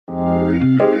Happy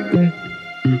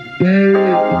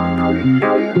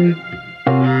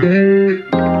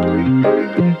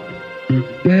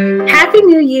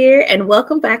New Year and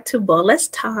welcome back to Bo Let's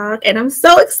Talk. And I'm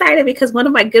so excited because one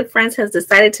of my good friends has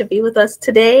decided to be with us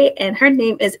today, and her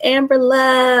name is Amber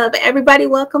Love. Everybody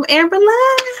welcome Amber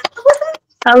Love.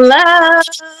 Hello.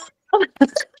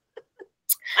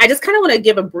 I just kind of want to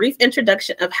give a brief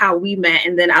introduction of how we met,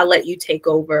 and then I'll let you take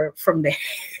over from there.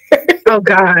 Oh,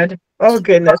 God. Oh,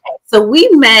 goodness. Okay, so we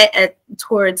met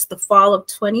towards the fall of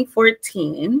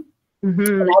 2014. When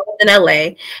I was in LA,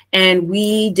 and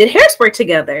we did Hairspray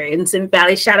together in Sim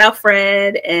Valley. Shout out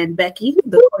Fred and Becky,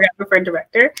 the choreographer and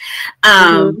director.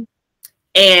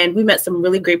 And we met some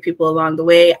really great people along the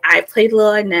way. I played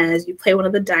Lil Inez, you played one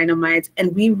of the Dynamites,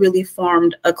 and we really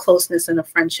formed a closeness and a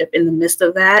friendship in the midst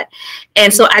of that.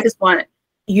 And so I just want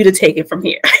you to take it from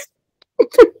here.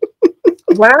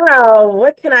 Wow,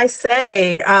 what can I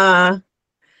say?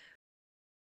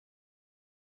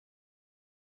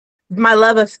 My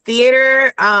love of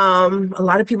theater. A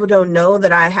lot of people don't know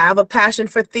that I have a passion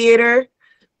for theater.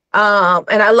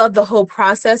 And I love the whole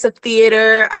process of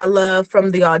theater. I love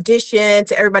from the audition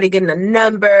to everybody getting a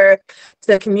number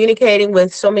to communicating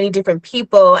with so many different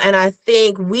people. And I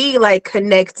think we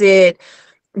connected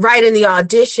right in the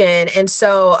audition. And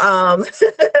so I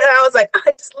was like,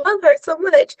 I just love her so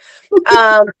much.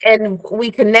 And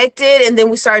we connected, and then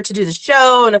we started to do the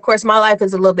show. And of course, my life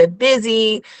is a little bit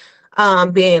busy.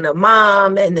 Being a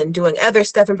mom and then doing other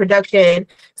stuff in production.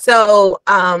 So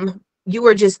you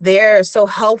were just there, so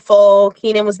helpful.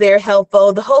 Keenan was there,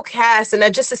 helpful, the whole cast.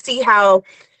 And just to see how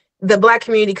the Black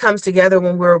community comes together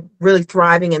when we're really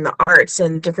thriving in the arts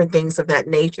and different things of that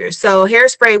nature. So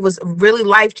Hairspray was really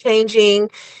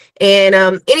life-changing.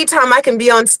 And anytime I can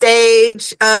be on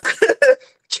stage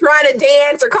trying to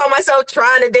dance or call myself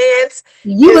trying to dance,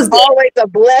 you was always a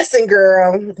blessing,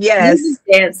 girl. Yes. You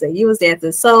was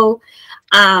dancing. So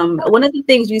one of the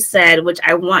things you said, which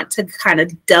I want to kind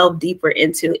of delve deeper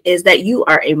into, is that you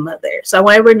are a mother. So I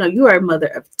want everyone to know you are a mother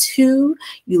of two.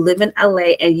 You live in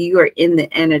LA and you are in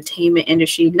the entertainment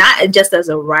industry, not just as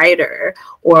a writer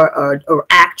or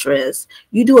actress.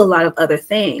 You do a lot of other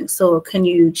things. So can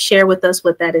you share with us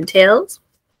what that entails?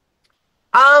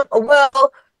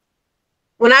 Well,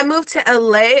 when I moved to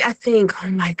LA, I think, oh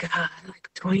my God,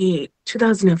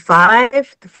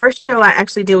 2005, the first show I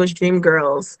actually did was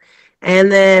Dreamgirls.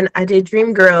 And then I did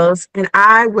Dreamgirls, and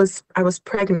I was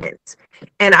pregnant.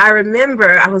 And I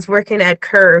remember I was working at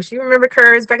Curves. You remember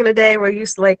Curves back in the day where you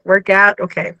used to work out?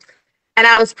 Okay. And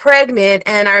I was pregnant,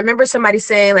 and I remember somebody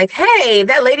saying hey,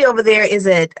 that lady over there is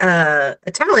a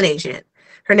talent agent.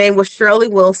 Her name was Shirley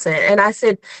Wilson. And I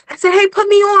said, hey, put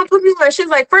me on. She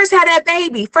was like, first have that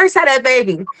baby.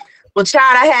 Well,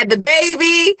 child, I had the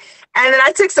baby, and then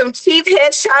I took some cheap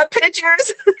headshot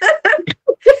pictures, and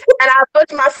I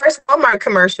booked my first Walmart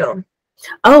commercial.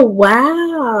 Oh,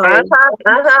 wow. I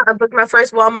booked my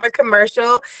first Walmart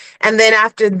commercial, and then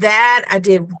after that, I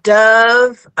did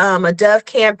Dove, a Dove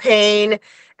campaign,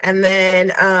 and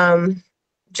then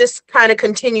just kind of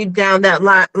continued down that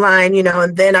line,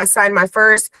 and then I signed my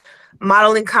first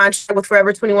modeling contract with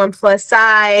Forever 21 Plus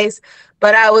Size,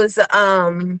 but I was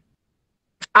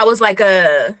like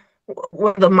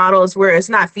one of the models where it's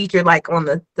not featured on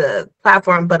the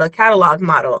platform, but a catalog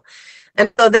model.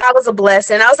 And so that was a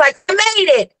blessing. I was like, I made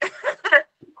it.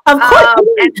 Of course.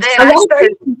 And then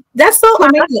that's so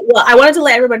amazing. Well, I wanted to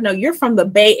let everybody know you're from the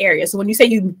Bay Area. So when you say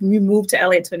you moved to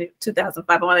LA in 2005,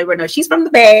 I want everybody to know she's from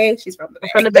the Bay.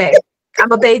 From the Bay. I'm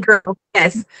a Bay girl.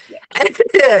 Yes. Yeah.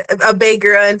 A Bay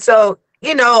girl. And so,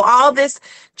 all this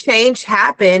change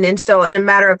happened. And so in a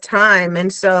matter of time.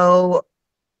 And so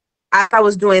I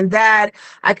was doing that.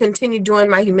 I continued doing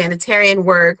my humanitarian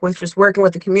work, which was working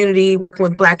with the community, working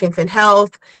with Black infant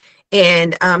health,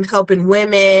 and helping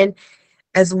women,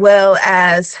 as well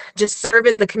as just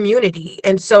serving the community.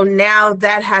 And so now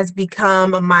that has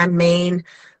become my main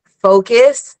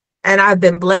focus, and I've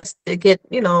been blessed to get,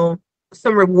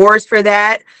 some rewards for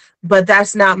that. But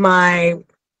that's not my,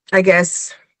 I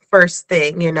guess, first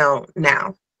thing, now.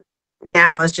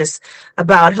 Now it's just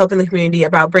about helping the community,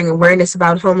 about bringing awareness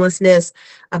about homelessness,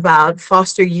 about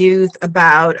foster youth,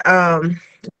 about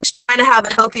trying to have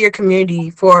a healthier community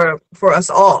for us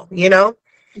all,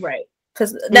 Right.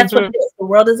 Because that's what it is. The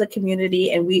world is a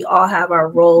community, and we all have our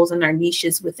roles and our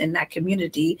niches within that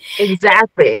community.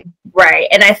 Exactly. Right.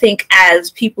 And I think as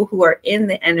people who are in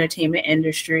the entertainment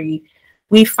industry,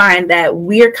 we find that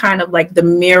we're kind of like the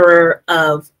mirror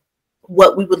of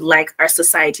what we would like our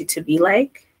society to be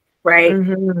like. right?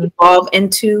 Mm-hmm. Evolve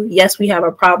into, yes, we have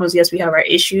our problems, yes, we have our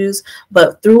issues,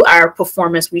 but through our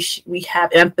performance, we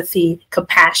have empathy,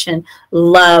 compassion,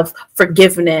 love,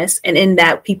 forgiveness, and in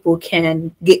that people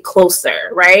can get closer,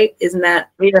 right? Isn't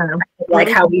that like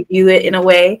how we view it in a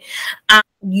way?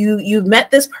 You met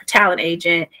this talent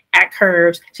agent at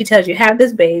Curves. She tells you have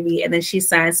this baby, and then she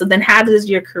signs. So then, how does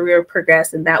your career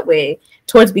progress in that way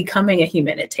towards becoming a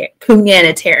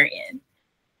humanitarian?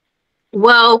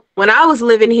 Well, when I was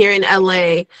living here in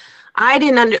LA, I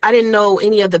didn't know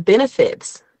any of the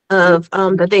benefits of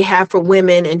that they have for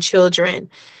women and children.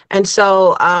 And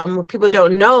so what people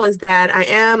don't know is that I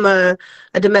am a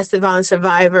domestic violence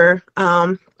survivor.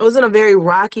 I was in a very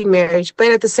rocky marriage,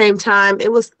 but at the same time,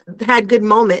 had good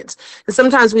moments. And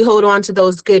sometimes we hold on to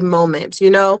those good moments, you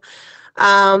know.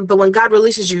 But when God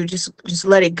releases you, just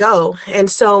let it go. And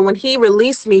so when he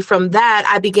released me from that,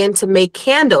 I began to make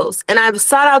candles. And I've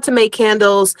sought out to make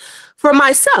candles for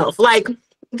myself. Like,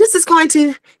 this is going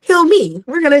to heal me.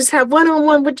 We're going to just have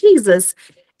one-on-one with Jesus.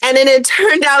 And then it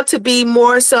turned out to be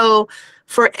more so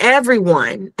for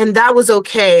everyone. And that was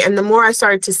okay. And the more I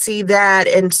started to see that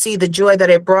and see the joy that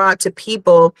it brought to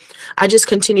people, I just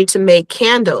continued to make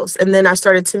candles. And then I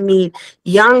started to meet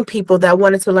young people that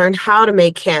wanted to learn how to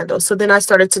make candles. So then I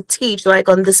started to teach like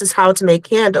on this is how to make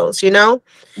candles, you know?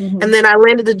 Mm-hmm. And then I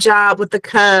landed a job with the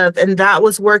Cove, and that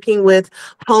was working with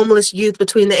homeless youth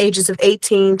between the ages of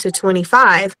 18 to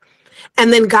 25.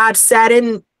 And then God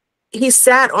he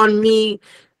sat on me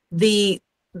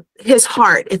his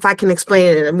heart, if I can explain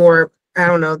it in a more, I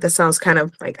don't know, that sounds kind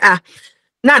of like,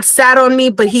 not sat on me,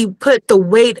 but he put the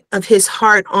weight of his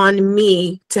heart on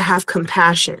me to have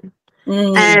compassion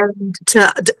and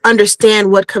to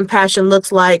understand what compassion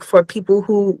looks like for people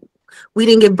who we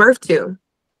didn't give birth to.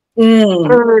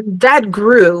 And that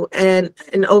grew and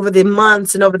over the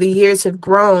months and over the years have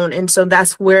grown. And so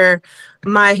that's where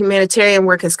my humanitarian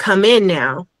work has come in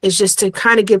now, is just to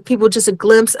kind of give people just a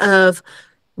glimpse of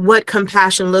what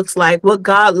compassion looks like, what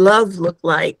God love look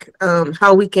like,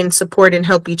 how we can support and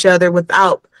help each other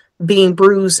without being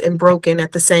bruised and broken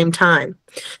at the same time.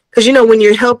 Because, you know, when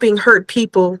you're helping hurt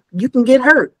people, you can get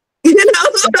hurt. You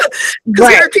know,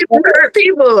 because hurt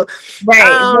people.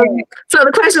 Right. So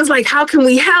the question is like, how can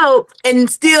we help and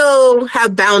still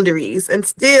have boundaries and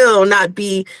still not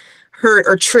be hurt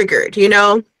or triggered, you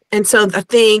know? And so I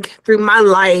think through my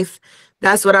life,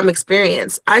 that's what I'm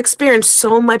experiencing. I experience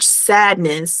so much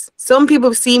sadness. Some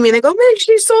people see me and they go, man,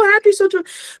 she's so happy, so true.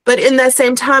 But in that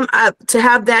same time, to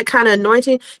have that kind of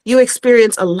anointing, you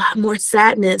experience a lot more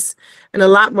sadness and a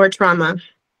lot more trauma.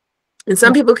 And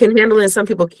some people can handle it and some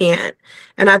people can't.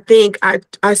 And I think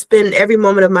I spend every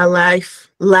moment of my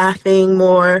life laughing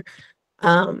more,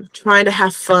 trying to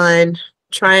have fun,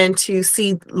 trying to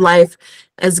see life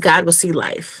as God will see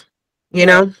life, you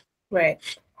know? Right.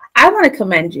 I want to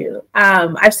commend you.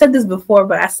 I've said this before,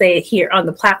 but I say it here on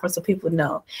the platform so people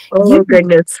know. Oh,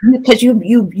 goodness. Because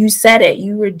you said it.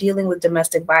 You were dealing with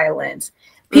domestic violence.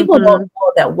 People don't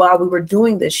know that while we were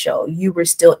doing this show, you were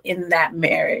still in that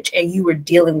marriage and you were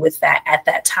dealing with that at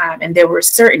that time. And there were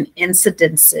certain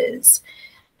incidences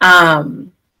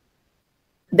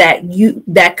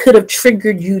that could have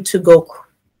triggered you to go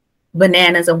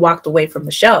bananas and walked away from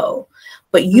the show.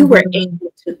 But you were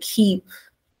able to keep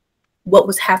what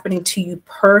was happening to you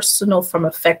personal from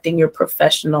affecting your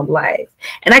professional life.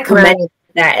 And I commend you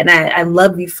for that. And I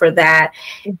love you for that.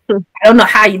 I don't know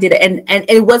how you did it. And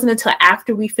it wasn't until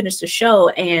after we finished the show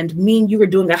and me and you were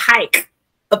doing a hike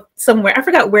up somewhere. I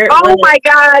forgot where it was. Oh my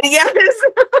God, yes.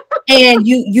 And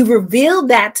you revealed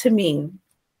that to me.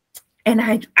 And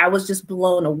I was just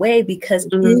blown away because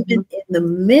even in the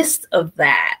midst of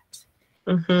that,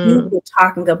 you were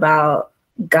talking about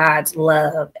God's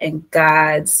love and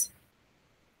God's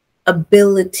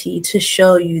ability to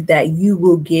show you that you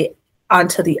will get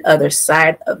onto the other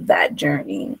side of that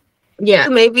journey. Yeah,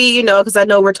 maybe, you know, because I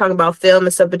know we're talking about film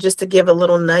and stuff, but just to give a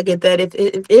little nugget that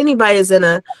if anybody is in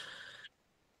a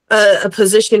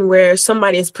position where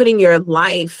somebody is putting your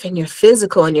life and your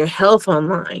physical and your health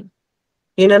online,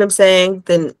 you know what I'm saying?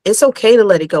 Then it's okay to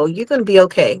let it go. You're going to be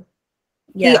okay.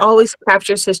 Yeah. He always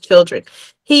captures his children.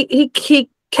 He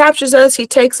captures us. He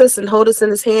takes us and holds us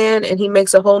in his hand, and he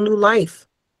makes a whole new life.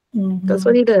 That's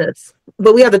what he does.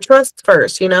 But we have to trust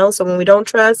first, you know? So when we don't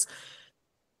trust,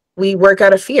 we work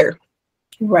out of fear.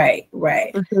 Right.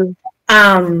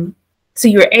 So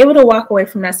you were able to walk away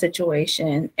from that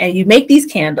situation and you make these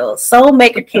candles, soul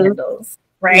maker candles,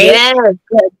 right? Yes.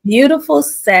 Beautiful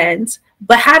scent.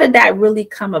 But how did that really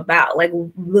come about? Like,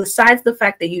 besides the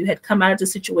fact that you had come out of the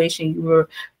situation,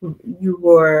 you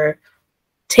were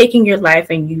taking your life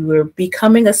and you were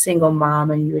becoming a single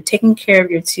mom and you were taking care of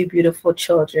your two beautiful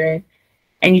children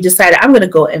and you decided, I'm going to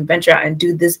go and venture out and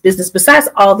do this business besides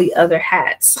all the other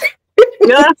hats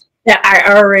Yeah. that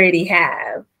I already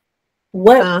have.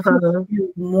 What put Uh-huh.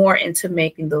 you more into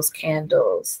making those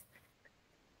candles?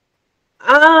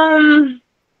 I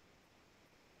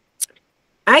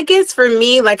guess for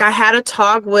me, like I had a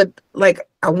talk with, like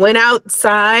I went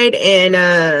outside and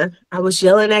I was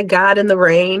yelling at God in the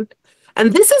rain.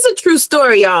 And this is a true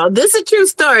story, y'all. This is a true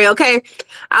story, okay?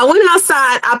 I went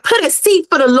outside, I put a seat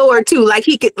for the Lord too, like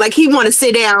he want to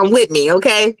sit down with me,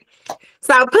 okay?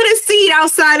 So I put a seat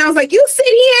outside and I was like, you sit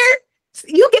here.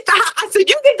 You get the high, I said,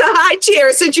 you get the high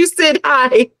chair since you sit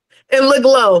high and look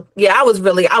low. Yeah, I was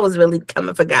really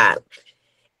coming for God.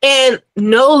 And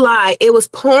no lie, it was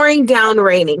pouring down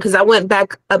raining because I went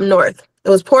back up north. It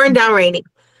was pouring down raining.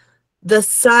 The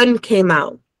sun came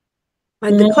out.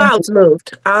 Like the clouds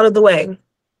moved out of the way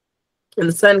and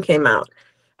the sun came out.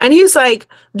 And he was like,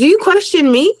 do you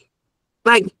question me?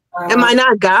 Like, am I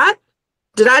not God?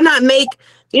 Did I not make,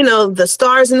 the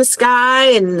stars in the sky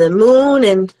and the moon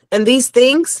and these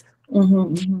things?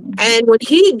 And when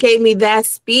he gave me that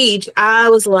speech, I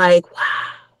was like,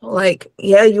 wow, like,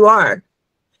 yeah, you are.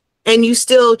 And you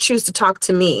still choose to talk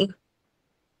to me,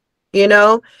 you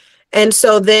know? And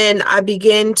so then I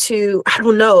began to, I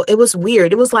don't know, it was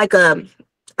weird. It was like, I don't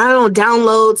know,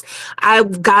 downloads. I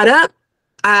got up,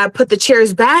 I put the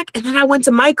chairs back, and then I went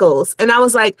to Michael's and I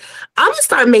was like, I'm gonna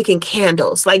start making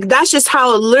candles. Like, that's just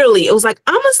how literally it was like,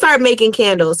 I'm gonna start making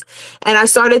candles. And I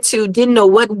started to, didn't know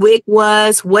what wick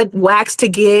was, what wax to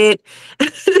get. And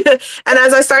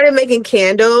as I started making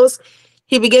candles,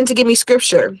 he began to give me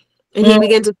scripture. And he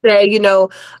began to say,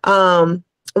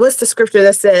 what's the scripture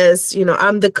that says,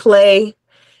 I'm the clay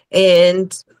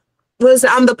and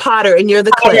I'm the potter and you're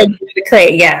the clay. The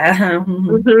clay, yeah.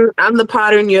 I'm the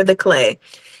potter and you're the clay.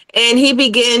 And he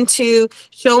began to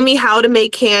show me how to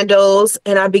make candles.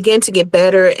 And I began to get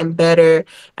better and better.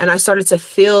 And I started to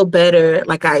feel better,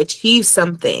 like I achieved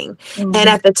something. And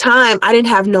at the time, I didn't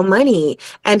have no money.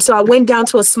 And so I went down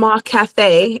to a small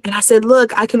cafe and I said,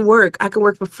 look, I can work. I can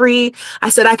work for free. I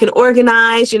said, I can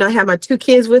organize. I have my 2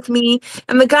 kids with me.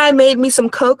 And the guy made me some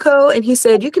cocoa. And he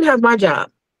said, you can have my job.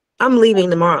 I'm leaving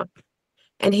tomorrow.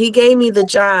 And he gave me the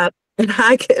job. And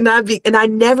I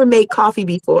never made coffee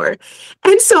before.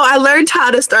 And so I learned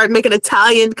how to start making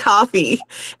Italian coffee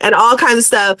and all kinds of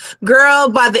stuff. Girl,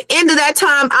 by the end of that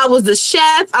time, I was the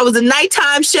chef. I was a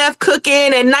nighttime chef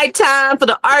cooking at nighttime for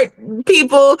the art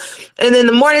people. And then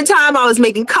the morning time, I was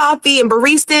making coffee and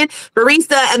barista.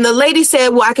 And the lady said,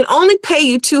 well, I can only pay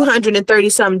you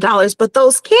 $230 something, but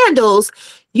those candles,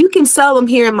 you can sell them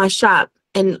here in my shop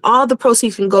and all the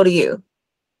proceeds can go to you.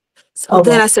 So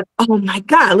then I said, oh my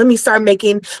God, let me start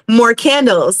making more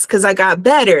candles because I got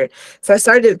better. So I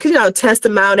started to, test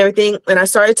them out and everything. And I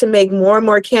started to make more and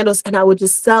more candles and I would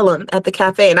just sell them at the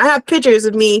cafe. And I have pictures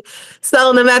of me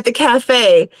selling them at the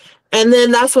cafe. And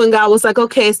then that's when God was like,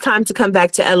 okay, it's time to come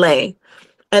back to LA.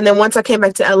 And then once I came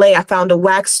back to LA, I found a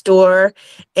wax store.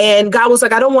 And God was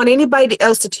like, I don't want anybody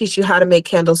else to teach you how to make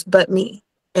candles but me.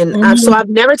 And so I've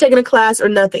never taken a class or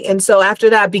nothing. And so after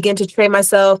that, I began to train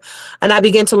myself and I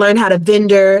began to learn how to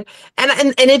vendor.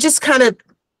 And it just kind of,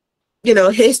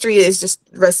 history is just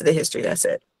the rest of the history. That's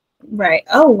it. Right.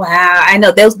 Oh, wow. I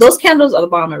know those candles are the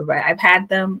bomb, everybody. I've had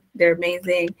them. They're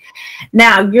amazing.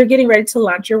 Now you're getting ready to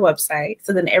launch your website.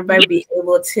 So then everybody will be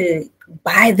able to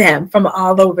buy them from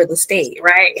all over the state,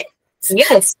 right?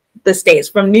 Yes. The states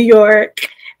from New York,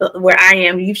 where I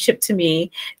am, you've shipped to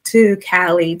me, to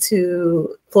Cali,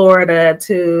 to Florida,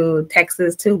 to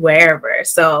Texas, to wherever.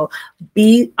 So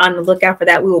be on the lookout for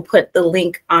that. We will put the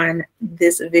link on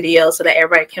this video so that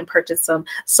everybody can purchase some.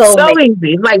 So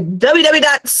easy, like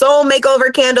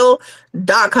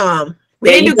www.soulmakeovercandle.com. We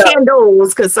didn't do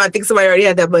candles because I think somebody already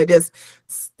had that, but just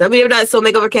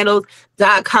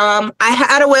www.soulmakeovercandles.com. I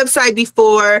had a website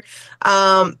before,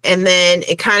 and then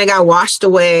it kind of got washed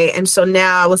away. And so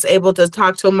now I was able to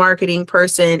talk to a marketing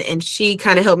person and she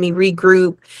kind of helped me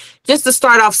regroup just to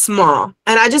start off small.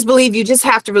 And I just believe you just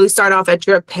have to really start off at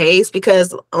your pace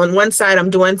because on one side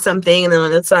I'm doing something and then on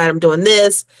the other side I'm doing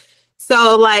this.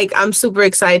 So like, I'm super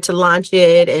excited to launch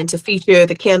it and to feature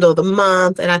the candle of the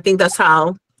month. And I think that's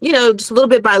how, just a little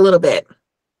bit by little bit.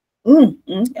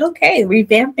 Okay,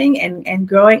 revamping and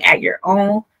growing at your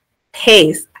own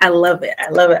pace. I love it.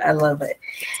 I love it. I love it.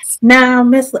 Now,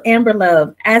 Miss Amber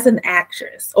Love, as an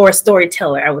actress or a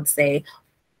storyteller, I would say,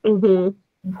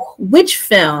 which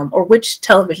film or which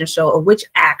television show or which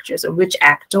actress or which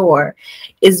actor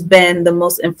has been the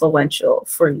most influential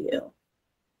for you?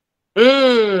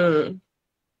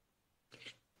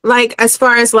 Like as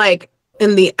far as like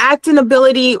in the acting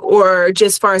ability, or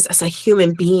just as far as a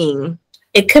human being?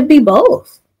 It could be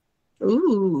both.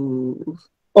 Ooh.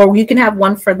 Or you can have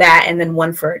one for that and then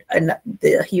one for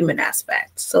the human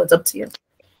aspect. So it's up to you.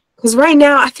 Because right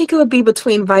now, I think it would be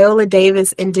between Viola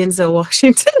Davis and Denzel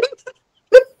Washington.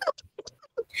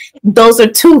 Those are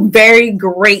two very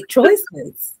great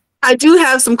choices. I do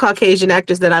have some Caucasian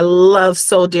actors that I love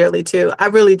so dearly too. I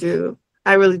really do.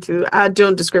 I really do. I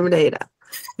don't discriminate,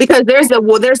 because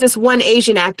there's this one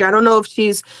Asian actor. I don't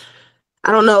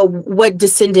know what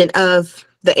descendant of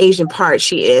the Asian part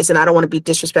she is, and I don't want to be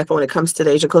disrespectful when it comes to the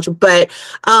Asian culture, but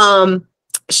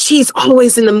she's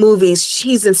always in the movies.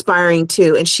 She's inspiring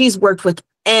too, and she's worked with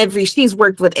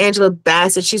Angela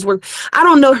Bassett. I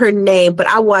don't know her name, but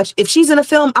if she's in a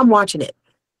film, I'm watching it.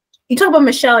 You talk about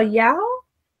Michelle Yeoh?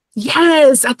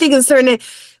 Yes, I think it's her name.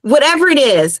 Whatever it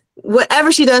is,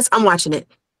 whatever she does, I'm watching it.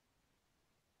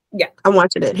 Yeah, I'm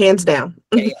watching it, hands down.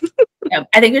 Yeah.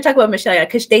 I think you're talking about Michelle Yeoh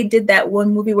because they did that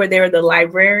one movie where they were the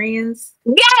librarians.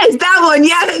 Yes, that one.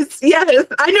 Yes.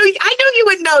 I knew you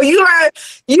would know. You are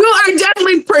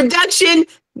definitely production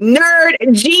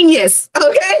nerd genius.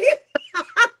 Okay.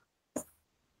 All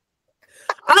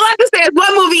I have to say is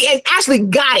one movie, and Ashley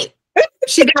got it.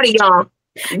 She got it, y'all.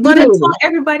 You tell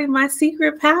everybody my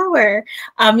secret power.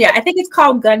 Yeah, I think it's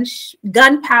called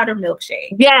Gunpowder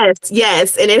Milkshake.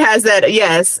 Yes, and it has that.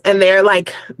 Yes, and they're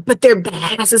like, but they're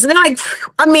badasses, and they're like,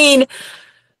 I mean,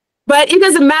 but it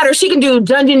doesn't matter. She can do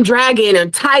Dungeon Dragon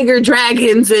and Tiger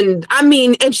Dragons, and I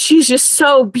mean, and she's just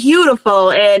so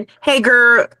beautiful. And hey,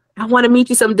 girl, I want to meet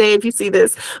you someday if you see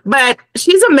this. But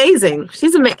she's amazing.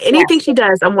 She's amazing. Anything she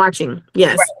does, I'm watching.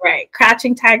 Yes, right.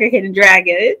 Crouching Tiger, Hidden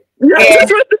Dragon. I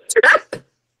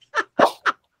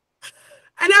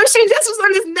know she just was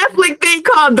on this Netflix thing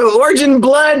called The Origin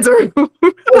Bloods, or I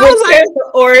was like,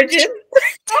 The Origin.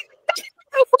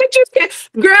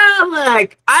 Girl,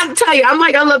 like I tell you,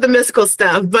 I love the mystical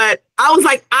stuff, but I was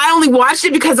like, I only watched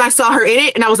it because I saw her in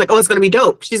it, and I was like, oh, it's gonna be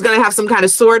dope. She's gonna have some kind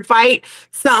of sword fight,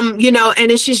 and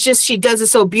then she does it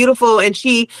so beautiful, and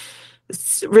she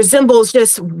resembles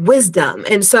just wisdom,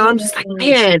 and so I'm just like,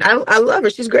 man, I love her.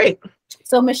 She's great.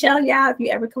 So Michelle Yeoh, if you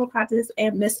ever come across this,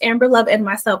 and Miss Amber Love and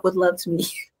myself would love to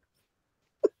meet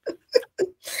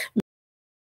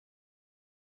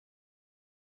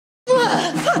No,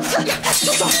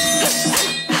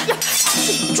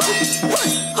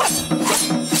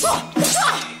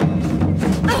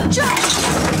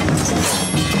 sorry.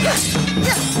 Yes,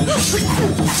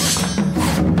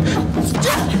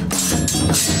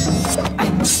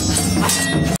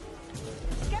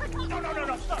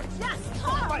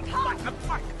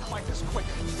 Mike, this quick.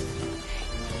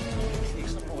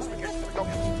 Please, don't spaghetti.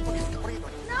 What are you doing?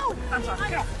 No! I'm sorry.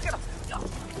 Get up.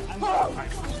 I'm sorry.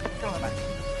 Get on the back.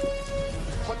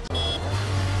 What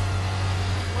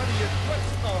are you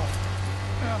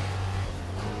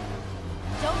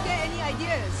Don't get any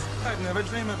ideas. I'd never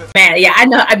dream of it. Man, yeah, I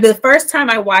know. The first time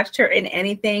I watched her in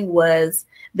anything was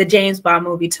the James Bond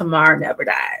movie Tomorrow Never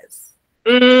Dies.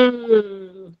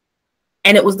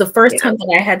 And it was the first time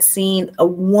that I had seen a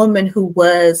woman who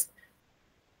was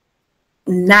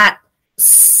not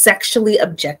sexually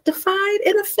objectified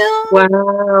in a film.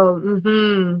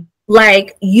 Wow.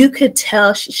 Like you could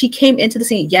tell she came into the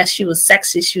scene. Yes, she was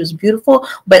sexy. She was beautiful.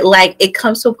 But like it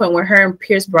comes to a point where her and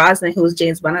Pierce Brosnan, who was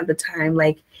James Bond at the time,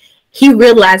 like he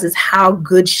realizes how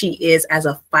good she is as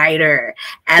a fighter,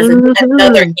 as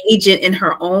another agent in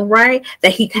her own right,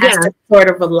 that he has to sort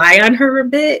of rely on her a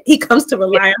bit. He comes to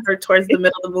rely on her towards the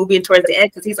middle of the movie and towards the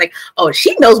end because he's like, oh,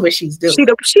 she knows what she's doing. She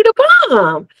the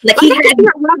bomb. Like he had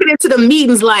walking into the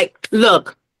meetings like,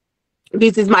 look,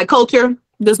 this is my culture.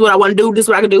 This is what I want to do. This is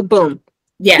what I can do. Boom.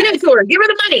 Yeah. Give it to her. Give her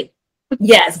the money.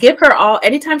 Yes, give her all.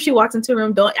 Anytime she walks into a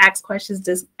room, don't ask questions.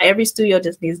 Just every studio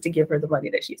just needs to give her the money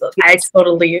that she's owed. I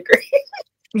totally agree.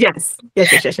 Yes.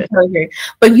 Okay.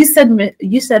 But you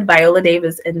said Viola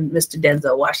Davis and Mr.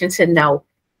 Denzel Washington. Now,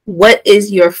 what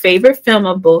is your favorite film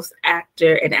of both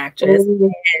actor and actress?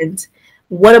 And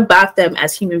what about them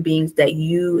as human beings that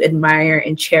you admire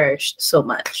and cherish so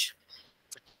much?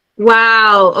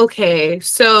 Wow. Okay.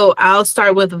 So I'll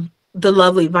start with the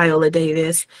lovely Viola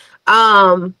Davis.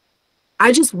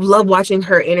 I just love watching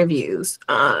her interviews.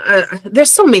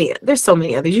 There's so many others,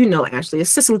 Ashley.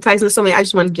 It's Cicely Tyson. There's so many. I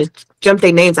just want to just jump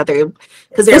their names out there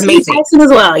because they're amazing. Tyson as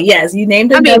well. Yes, you named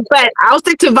them. But I'll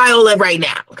stick to Viola right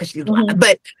now because she's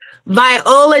but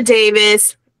Viola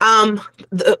Davis. I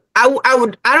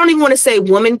don't even want to say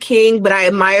woman king, but I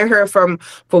admire her for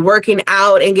working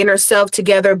out and getting herself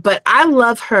together. But I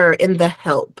love her in The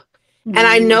Help, and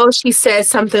I know she says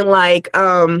something like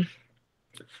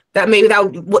that maybe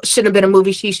shouldn't have been a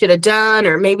movie she should have done,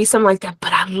 or maybe something like that.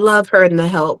 But I love her in The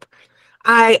Help.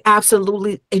 I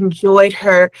absolutely enjoyed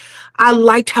her. I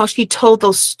liked how she told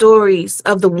those stories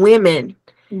of the women.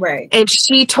 Right. And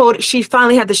she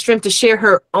finally had the strength to share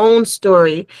her own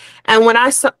story. And when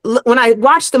I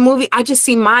watched the movie, I just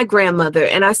see my grandmother,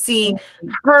 and I see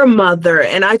her mother,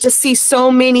 and I just see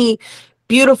so many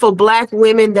beautiful Black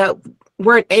women that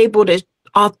weren't able to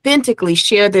authentically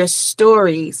share their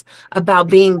stories about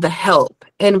being the help.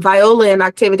 And Viola in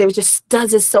Octavia Davis just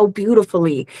does it so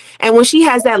beautifully. And when she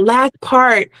has that last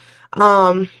part,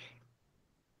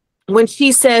 when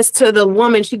she says to the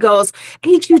woman, she goes,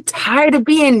 "Ain't you tired of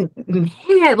being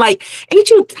mad? Like, ain't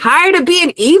you tired of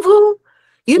being evil?"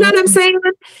 You know what I'm saying?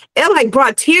 It like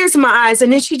brought tears to my eyes.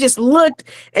 And then she just looked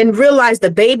and realized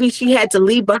the baby she had to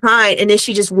leave behind. And then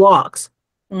she just walks.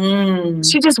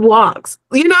 She just walks.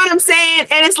 You know what I'm saying?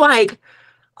 And it's like,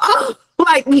 oh,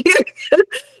 like, you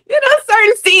know,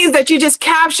 certain scenes that you just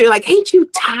capture. Like, ain't you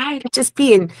tired of just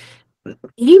being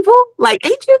evil? Like,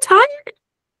 ain't you tired?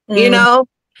 You know?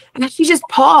 And she just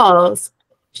paused.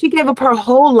 She gave up her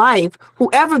whole life.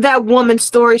 Whoever that woman's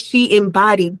story she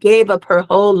embodied gave up her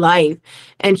whole life.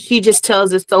 And she just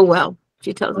tells it so well.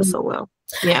 She tells it so well.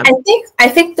 Yeah. I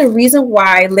think the reason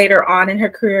why later on in her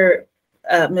career,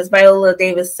 Ms. Viola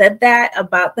Davis said that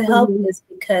about The Help is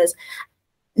because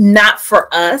not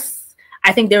for us.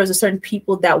 I think there was a certain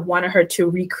people that wanted her to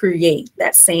recreate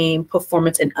that same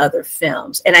performance in other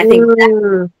films. And I think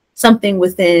that's something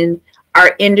within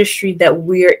our industry that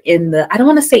we're I don't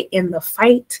want to say in the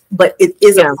fight, but it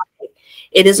is a fight.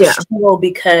 It is a struggle,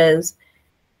 because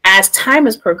as time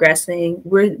is progressing,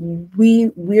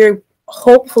 we're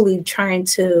hopefully trying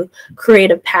to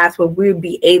create a path where we'll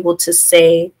be able to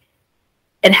say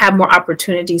and have more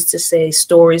opportunities to say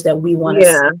stories that we want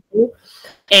to say.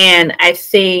 And I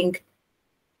think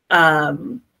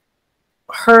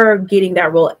her getting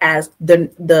that role as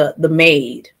the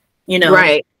maid, you know,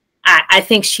 right. I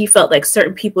think she felt like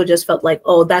certain people just felt like,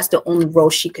 oh, that's the only role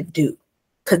she could do,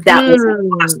 because that was an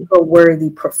Oscar-worthy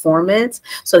performance.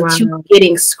 So she was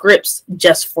getting scripts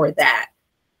just for that.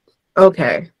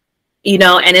 Okay. You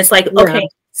know, and it's like, okay,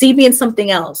 see me in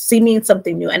something else. See me in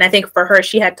something new. And I think for her,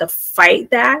 she had to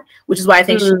fight that, which is why I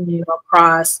think she came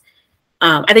across.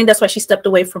 I think that's why she stepped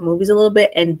away from movies a little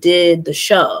bit and did the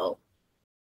show.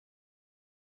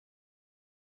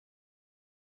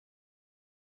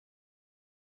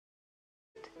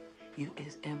 You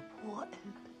is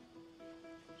important.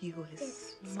 You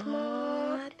is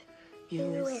smart.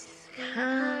 You is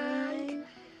kind.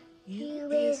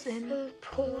 You is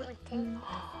important.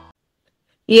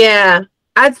 Yeah,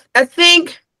 I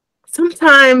think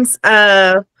sometimes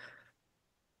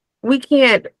we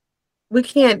can't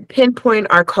pinpoint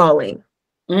our calling.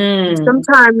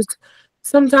 Sometimes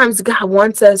God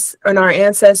wants us, and our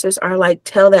ancestors are like,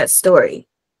 tell that story.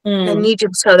 I need you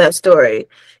to tell that story.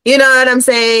 You know what I'm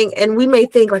saying? And we may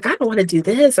think like, I don't want to do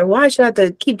this, or why should I have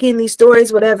to keep getting these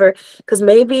stories, whatever, because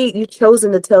maybe you've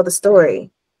chosen to tell the story.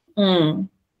 You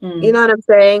know what I'm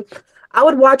saying? I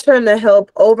would watch her in The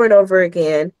Help over and over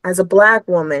again as a Black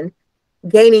woman,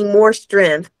 gaining more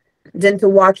strength than to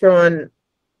watch her on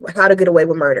How to Get Away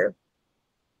with Murder.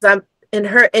 I'm in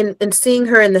her and seeing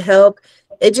her in The Help,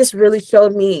 it just really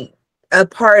showed me a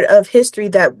part of history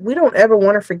that we don't ever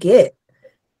want to forget.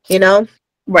 You know?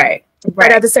 Right.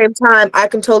 But at the same time, I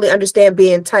can totally understand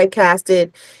being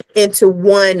typecasted into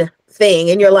one thing,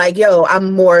 and you're like, yo,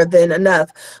 I'm more than enough.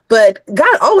 But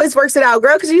God always works it out,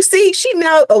 girl, because you see, she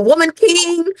now a woman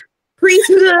king,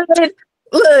 priesthood,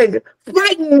 look,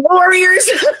 fighting warriors.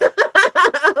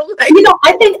 Like, you know,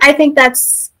 I think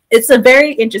it's a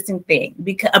very interesting thing,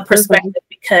 because a perspective,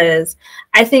 because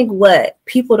I think what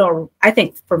people don't, I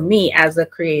think for me as a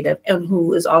creative and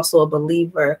who is also a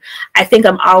believer, I think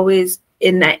I'm always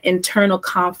in that internal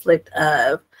conflict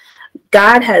of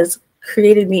God has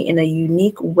created me in a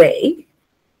unique way.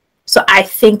 So I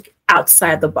think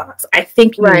outside the box. I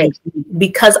think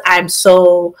because I'm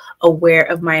so aware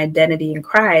of my identity in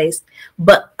Christ,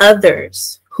 but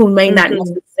others who may not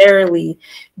necessarily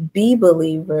be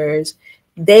believers,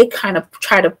 they kind of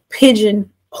try to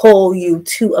pigeonhole you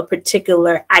to a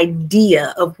particular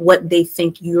idea of what they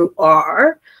think you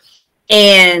are.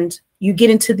 And you get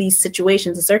into these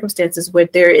situations and circumstances where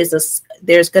there's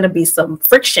going to be some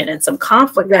friction and some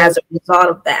conflict as a result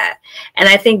of that. And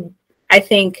I think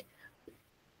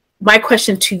my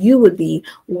question to you would be,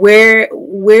 where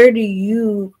do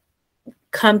you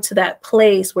come to that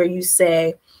place where you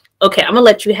say, okay, I'm gonna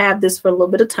let you have this for a little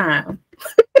bit of time,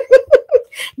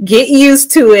 get used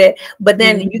to it, but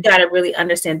then you got to really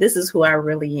understand this is who I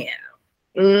really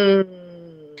am.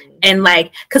 And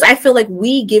like, because I feel like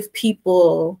we give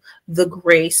people the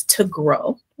grace to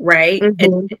grow, right?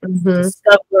 And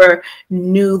discover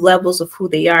new levels of who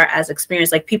they are as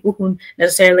experience. Like people who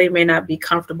necessarily may not be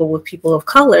comfortable with people of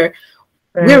color,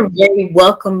 we're very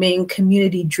welcoming,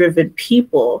 community-driven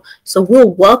people. So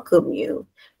we'll welcome you.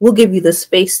 We'll give you the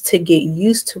space to get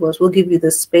used to us. We'll give you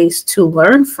the space to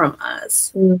learn from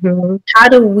us. How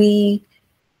do we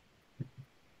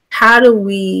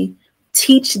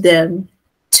teach them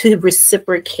to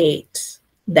reciprocate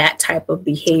that type of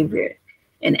behavior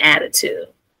and attitude?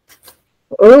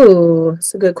 Oh,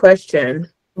 that's a good question.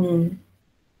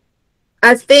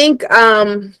 I think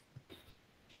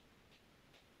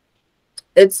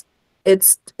it's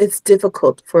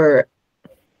difficult for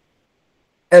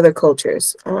other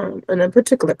cultures, in a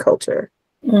particular culture.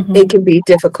 It can be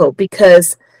difficult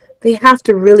because they have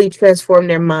to really transform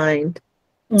their mind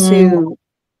to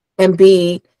and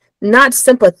be not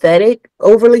sympathetic,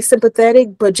 overly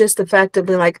sympathetic, but just the fact of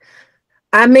being like,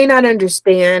 I may not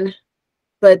understand,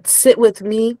 but sit with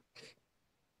me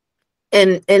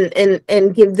and give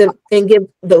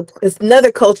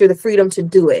another culture the freedom to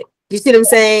do it. You see what I'm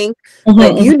saying?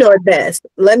 Like, you know it best.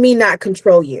 Let me not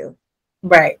control you.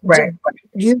 Right.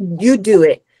 You do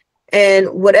it. And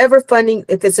whatever funding,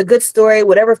 if it's a good story,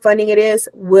 whatever funding it is,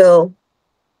 will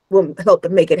help to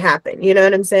make it happen. You know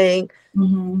what I'm saying?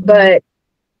 But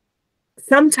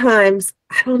sometimes,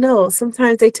 I don't know,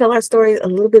 sometimes they tell our stories a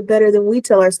little bit better than we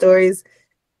tell our stories.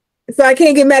 So I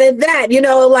can't get mad at that. You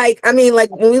know, like, I mean, like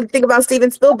when we think about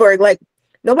Steven Spielberg, like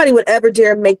nobody would ever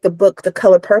dare make the book The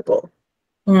Color Purple.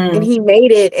 And he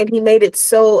made it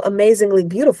so amazingly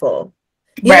beautiful.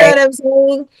 You know what I'm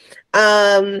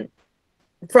saying?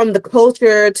 From the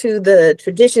culture to the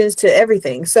traditions to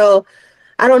everything. So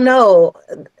I don't know.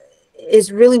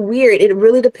 It's really weird. It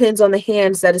really depends on the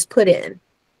hands that is put in.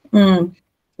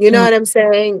 You know what I'm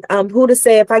saying? Who to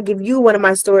say if I give you one of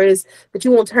my stories that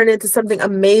you won't turn it into something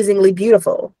amazingly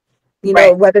beautiful? You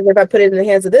know, whether if I put it in the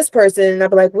hands of this person and I'll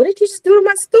be like, what did you just do to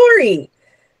my story?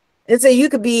 And so you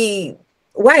could be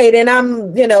white and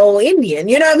I'm, you know, Indian.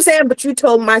 You know what I'm saying? But you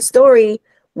told my story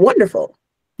wonderful.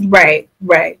 Right.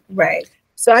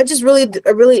 So I just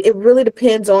it really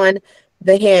depends on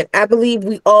the hand. I believe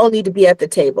we all need to be at the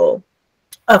table.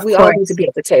 We all need to be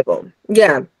at the table.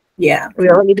 Yeah. We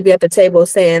all need to be at the table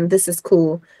saying, this is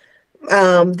cool.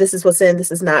 This is what's in,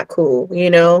 this is not cool, you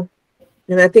know?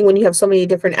 And I think when you have so many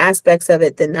different aspects of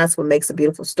it, then that's what makes a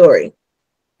beautiful story.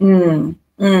 You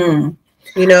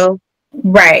know?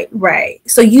 Right.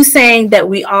 So you saying that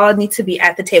we all need to be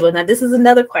at the table. Now, this is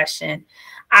another question.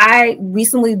 I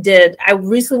recently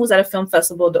was at a film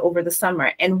festival over the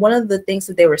summer, and one of the things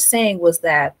that they were saying was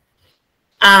that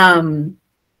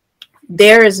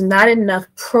there is not enough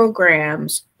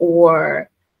programs or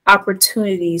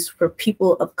opportunities for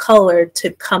people of color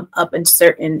to come up in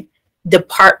certain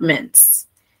departments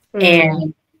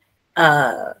and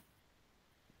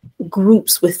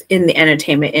groups within the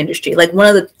entertainment industry. Like one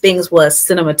of the things was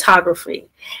cinematography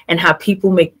and how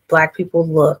people make Black people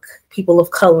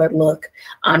of color look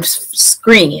on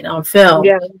screen, on film.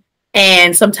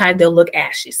 And sometimes they'll look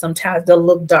ashy, sometimes they'll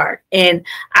look dark. And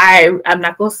I'm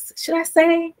not going to, should I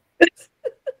say?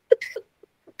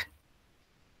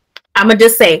 I'm gonna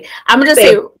just say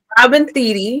Robin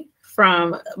Thede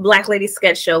from Black Lady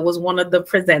Sketch Show was one of the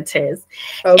presenters.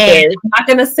 And I'm not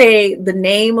gonna say the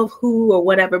name of who or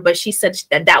whatever, but she said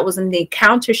that was an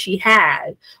encounter she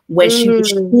had when she was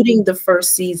shooting the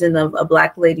first season of a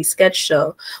Black Lady Sketch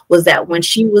Show, was that when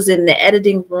she was in the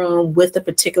editing room with a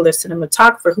particular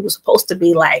cinematographer who was supposed to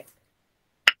be like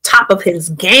top of his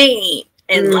game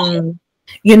and like,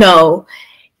 you know,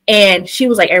 and she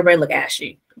was like, everybody look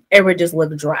ashy. Everybody just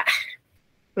look dry,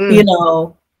 you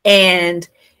know, and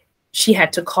she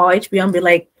had to call HBO and be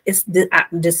like, "It's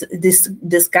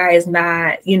this guy is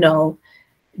not, you know,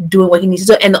 doing what he needs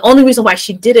to do." And the only reason why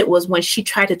she did it was when she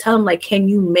tried to tell him, like, "Can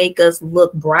you make us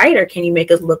look brighter? Can you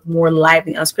make us look more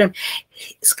lively on screen?"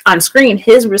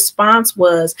 His response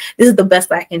was, "This is the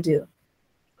best I can do."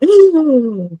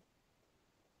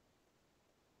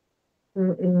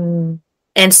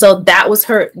 And so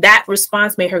that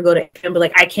response made her go to him and be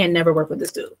like, I can never work with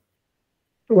this dude.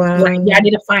 Wow. Like, yeah, I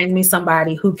need to find me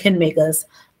somebody who can make us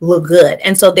look good.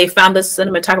 And so they found the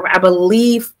cinematographer. I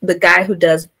believe the guy who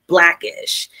does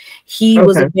Blackish, he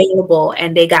was available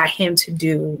and they got him to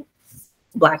do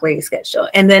Black Lady Sketch Show.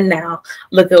 And then now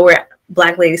look at where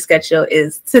Black Lady Sketch Show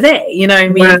is today. You know what I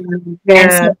mean? Wow. Yeah.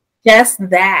 And so just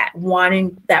that,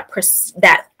 wanting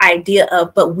that idea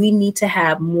of, but we need to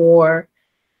have more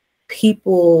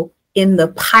people in the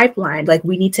pipeline. Like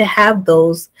we need to have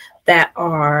those that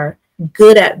are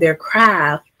good at their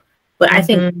craft, But I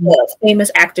think the famous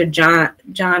actor John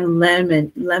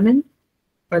Lemon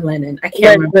or Lennon, I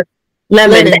can't remember.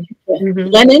 Lemon.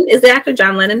 Lennon is the actor,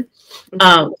 John Lennon,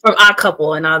 from Odd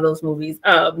Couple and all those movies,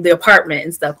 The Apartment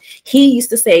and stuff. He used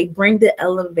to say, "Bring the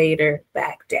elevator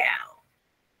back down."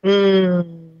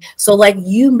 So, like,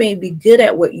 you may be good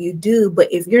at what you do,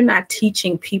 but if you're not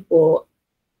teaching people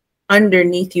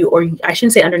underneath you, or I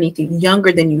shouldn't say underneath you,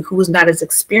 younger than you, who's not as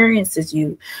experienced as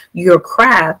you, your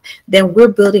craft, then we're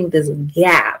building this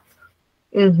gap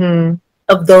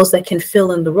of those that can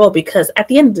fill in the role. Because at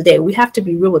the end of the day, we have to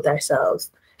be real with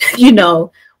ourselves. You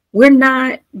know, we're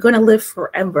not going to live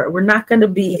forever. We're not going to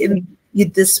be in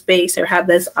this space or have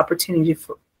this opportunity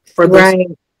for this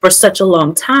for such a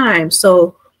long time.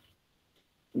 So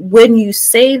when you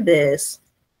say this,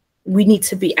 we need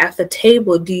to be at the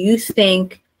table. Do you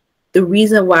think the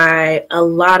reason why a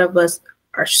lot of us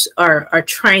are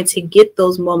trying to get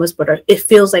those moments, but it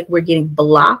feels like we're getting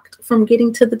blocked from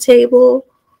getting to the table?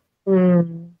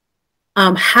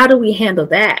 How do we handle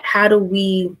that? How do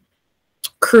we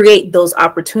create those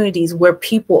opportunities where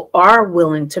people are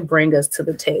willing to bring us to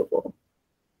the table?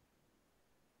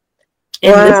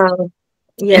 And listen.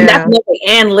 And that's another,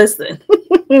 and listen.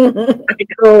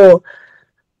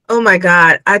 Oh my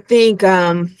God. I think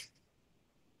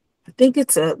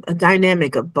it's a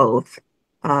dynamic of both.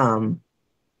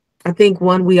 I think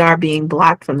one, we are being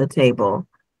blocked from the table.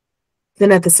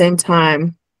 Then at the same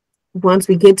time, once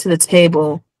we get to the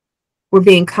table, we're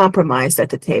being compromised at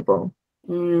the table.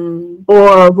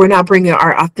 Or we're not bringing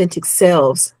our authentic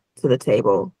selves to the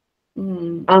table.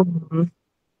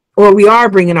 Or we are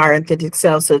bringing our authentic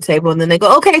selves to the table, and then they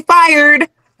go, "Okay, fired."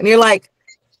 And you're like,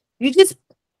 you didn't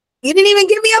even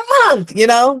give me a month, you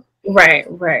know? Right.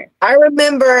 I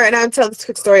remember, and I'll tell this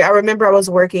quick story. I remember I was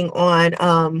working on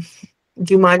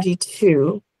Jumanji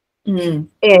 2,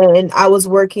 and I was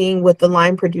working with the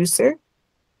line producer.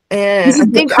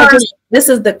 And this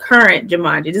is the current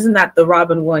Jumanji. This is not the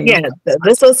Robin Williams. Yeah,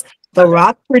 this was the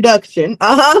Rock production.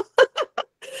 And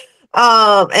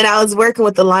I was working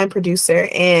with the line producer,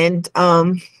 and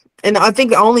I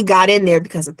think I only got in there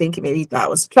because I think maybe he thought I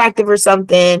was attractive or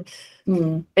something.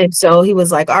 And so he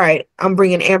was like, "All right, I'm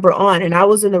bringing Amber on." And I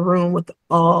was in the room with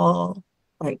all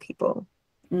white people.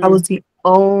 I was the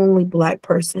only black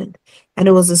person. And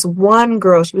it was this one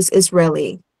girl, she was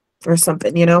Israeli or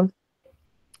something, you know?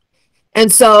 And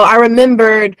so I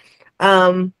remembered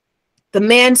the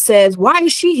man says, "Why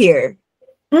is she here?"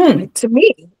 Like, to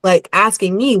me, like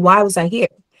asking me, why was I here?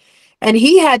 And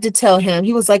he had to tell him,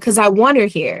 he was like, "Because I want her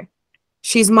here.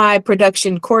 She's my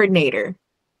production coordinator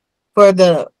for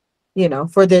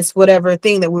for this whatever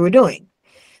thing that we were doing."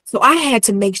 So I had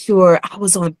to make sure I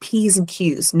was on P's and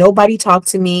Q's. Nobody talked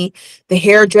to me. The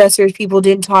hairdressers, people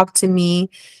didn't talk to me.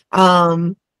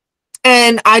 And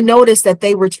I noticed that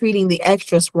they were treating the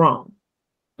extras wrong.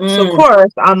 So of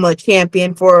course I'm a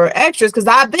champion for extras because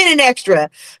I've been an extra.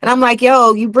 And I'm like,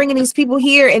 "Yo, you bringing these people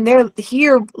here and they're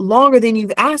here longer than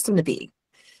you've asked them to be."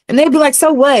 And they'd be like,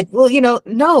 "So what?" "Well,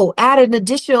 no, add an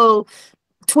additional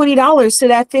 $20 to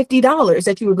that $50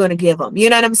 that you were going to give them." You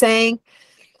know what I'm saying?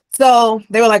 So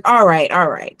they were like, all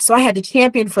right. So I had to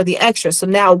champion for the extra. So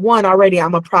now already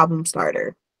I'm a problem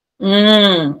starter.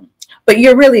 But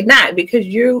you're really not, because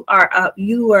you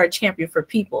are a champion for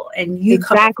people, and you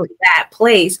come from that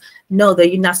place, know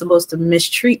that you're not supposed to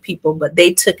mistreat people, but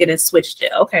they took it and switched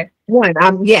it. Okay. One,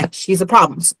 she's a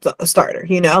problem starter,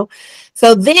 you know?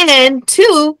 So then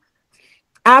 2,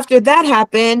 after that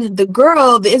happened, the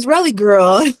Israeli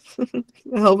girl,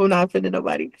 I hope I'm not offending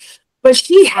nobody, but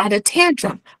she had a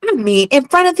tantrum. I mean, in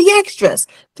front of the extras,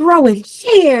 throwing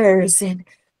chairs and,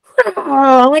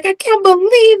 like, "I can't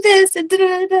believe this," and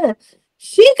da-da-da-da.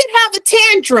 She could have a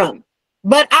tantrum,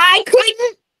 but I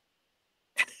couldn't.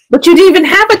 But you didn't even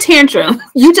have a tantrum.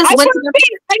 You just went to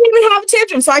I didn't even have a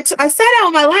tantrum. So I sat down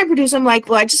with my line producer. I'm like,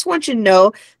 "Well, I just want you to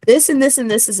know this and this and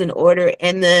this is in order."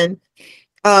 And then,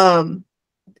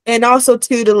 and also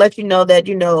too, to let you know that,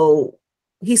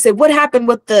 he said, "What happened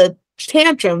with the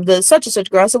tantrum, the such and such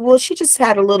girl?" I said, "Well, she just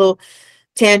had a little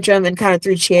tantrum and kind of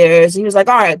threw chairs." And he was like,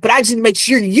 "All right, but I just make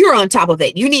sure you're on top of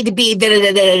it. You need to be da da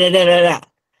da da da da da."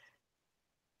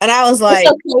 And I was like,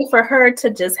 "It's okay for her to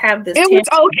just have this." It was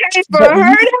okay for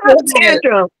her to have a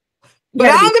tantrum, but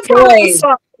I'm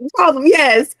the problem.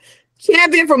 Yes,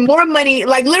 champion for more money.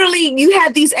 Like, literally, you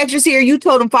had these extras here. You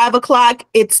told them 5 o'clock.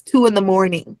 It's 2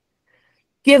 a.m.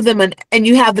 Give them and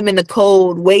you have them in the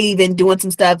cold, waving, doing some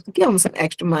stuff. Give them some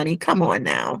extra money. Come on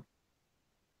now.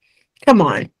 Come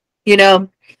on.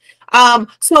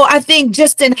 So I think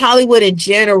just in Hollywood in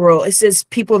general, it's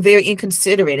just people are very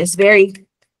inconsiderate. It's very,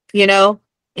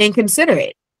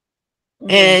 inconsiderate.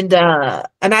 And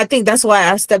I think that's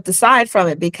why I stepped aside from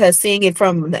it, because seeing it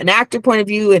from an actor point of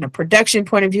view and a production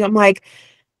point of view, I'm like,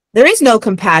 there is no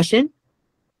compassion.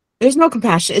 There's no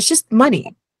compassion. It's just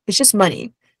money. It's just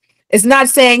money. It's not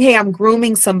saying, hey, I'm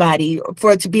grooming somebody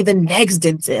for it to be the next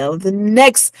Denzel, the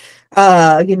next,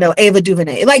 Ava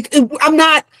DuVernay. Like, I'm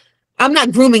not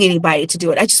grooming anybody to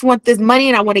do it. I just want this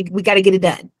money, and we got to get it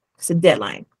done. It's a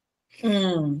deadline.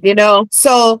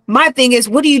 So my thing is,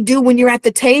 what do you do when you're at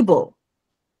the table?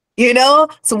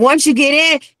 So once you get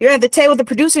in, you're at the table with the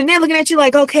producer, and they're looking at you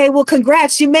like, okay, well,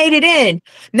 congrats, you made it in.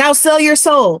 Now sell your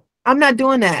soul. I'm not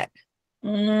doing that.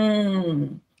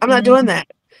 I'm not doing that.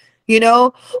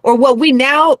 Or what we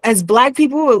now as Black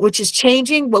people, which is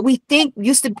changing, what we think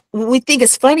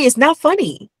is funny is not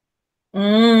funny.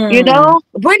 We're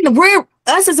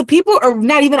us as a people are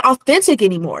not even authentic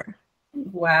anymore.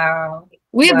 Wow.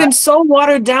 We have been so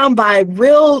watered down by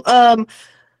real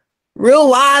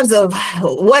lives of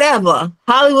whatever,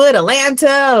 Hollywood,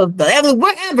 Atlanta,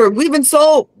 whatever. We've been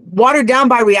so watered down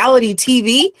by reality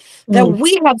TV that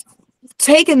we have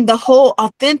taken the whole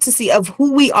authenticity of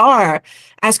who we are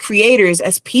as creators,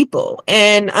 as people.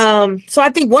 And so I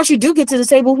think once you do get to the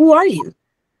table, who are you?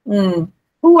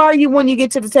 Who are you when you get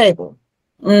to the table?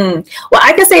 Well,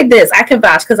 I can say this. I can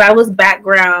vouch, because I was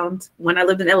background when I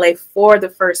lived in LA for the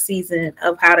first season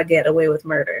of How to Get Away with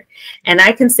Murder. And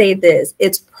I can say this.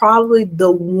 It's probably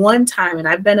the one time, and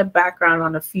I've been a background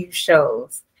on a few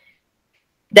shows,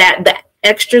 that the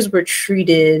extras were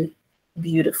treated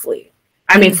beautifully.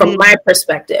 I mean, from my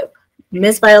perspective,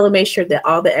 Miss Viola made sure that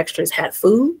all the extras had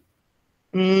food,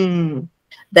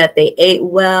 that they ate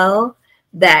well,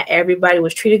 that everybody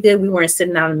was treated good. We weren't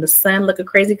sitting out in the sun looking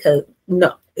crazy, because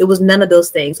no, it was none of those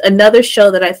things. Another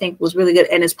show that I think was really good,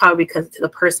 and it's probably because the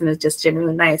person is just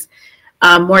genuinely nice,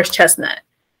 Morris Chestnut.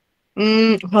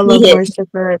 I love Morris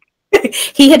Chestnut.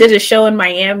 He had did a show in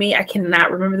Miami. I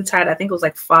cannot remember the title. I think it was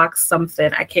like Fox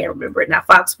something. I can't remember it now.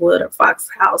 Foxwood or Fox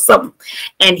House, something.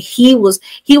 And he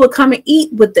would come and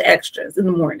eat with the extras in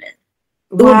the morning.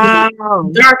 Wow. It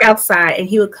would be dark outside, and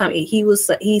he would come eat.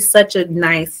 He's such a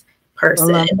nice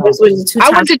person. I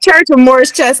went to church with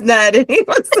Morris Chestnut, and he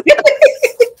was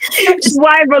his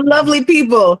wife are lovely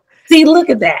people. See, look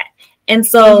at that. And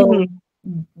so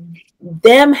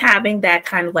them having that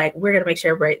kind of like, we're gonna make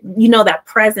sure that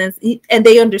presence, and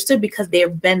they understood because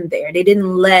they've been there. They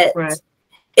didn't let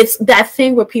it's that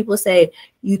thing where people say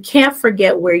you can't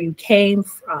forget where you came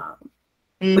from,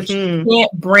 but you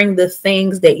can't bring the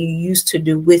things that you used to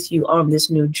do with you on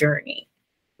this new journey.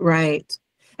 Right.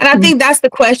 And I think that's the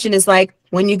question, is like,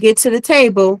 when you get to the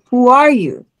table, who are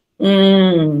you?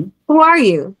 Who are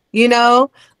you?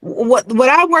 What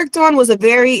I worked on was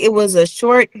very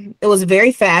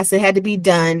fast. It had to be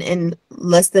done in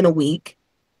less than a week.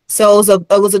 So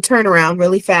it was a turnaround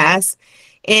really fast.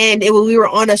 And we were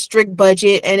on a strict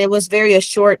budget, and it was a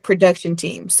short production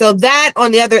team. So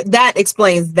that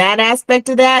explains that aspect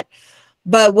of that.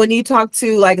 But when you talk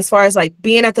to, like, as far as like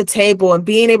being at the table and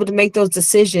being able to make those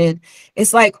decisions,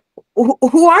 it's like,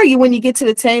 who are you when you get to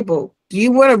the table? Do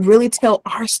you want to really tell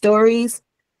our stories?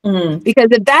 Because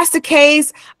if that's the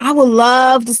case, I would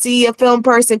love to see a film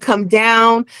person come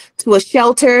down to a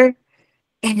shelter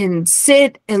and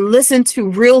sit and listen to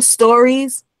real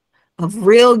stories of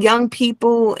real young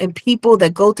people and people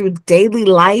that go through daily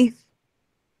life,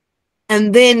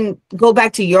 and then go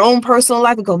back to your own personal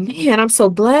life and go, man, I'm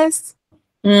so blessed.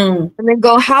 And then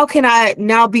go, how can I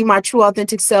now be my true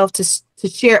authentic self to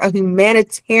share a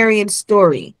humanitarian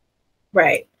story?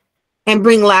 Right. And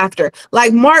bring laughter.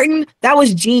 Like Martin, that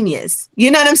was genius. You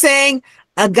know what I'm saying?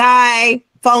 A guy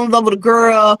fall in love with a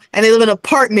girl, and they live in an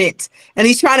apartment, and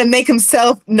he's trying to make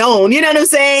himself known. You know what I'm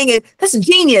saying? That's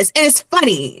genius. And it's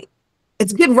funny.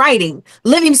 It's good writing.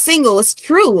 Living Single, it's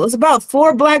true. It's about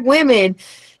 4 Black women,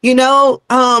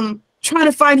 trying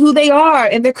to find who they are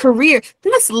in their career.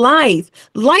 That's life.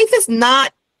 Life is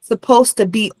not supposed to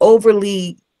be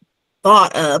overly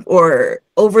thought of or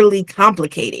overly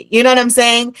complicated. You know what I'm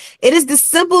saying? It is the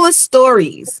simplest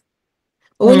stories.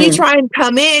 But when you try and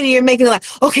come in, you're making it like,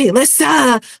 okay, let's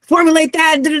formulate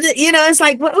that. It's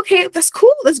like, well, okay, that's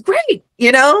cool. That's great.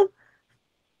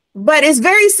 But it's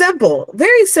very simple.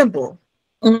 Very simple.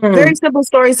 Very simple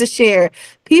stories to share.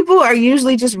 People are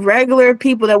usually just regular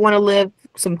people that want to live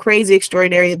some crazy,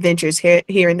 extraordinary adventures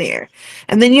here and there.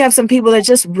 And then you have some people that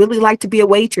just really like to be a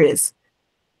waitress,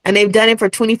 and they've done it for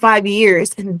 25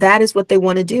 years, and that is what they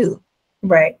want to do.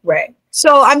 Right.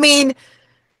 So, I mean,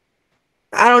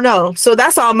 I don't know. So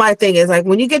that's all my thing is, like,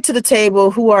 when you get to the table,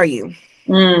 who are you?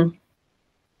 Who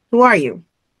are you?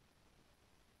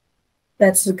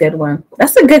 That's a good one.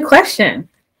 That's a good question.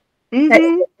 That's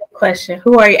a good question.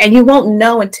 Who are you? And you won't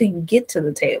know until you get to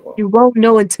the table. You won't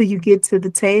know until you get to the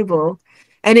table.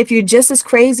 And if you're just as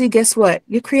crazy, guess what?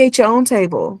 You create your own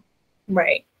table.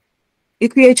 Right. You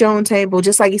create your own table,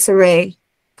 just like Issa Rae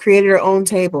created her own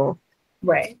table.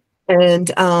 Right. And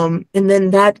then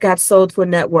that got sold to a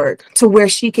network to where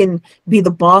she can be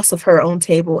the boss of her own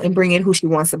table and bring in who she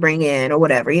wants to bring in or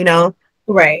whatever, you know?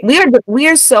 Right. We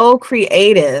are so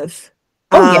creative.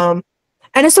 Oh, yeah.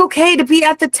 And it's okay to be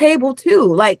at the table too.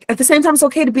 Like at the same time, it's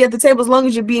okay to be at the table as long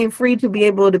as you're being free to be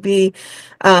able to be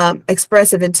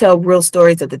expressive and tell real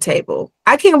stories at the table.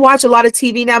 I can't watch a lot of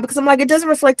TV now because I'm like, it doesn't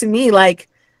reflect to me. Like,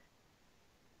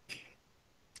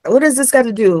 what does this got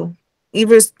to do?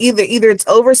 Either it's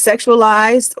over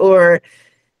sexualized or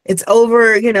it's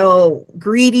over,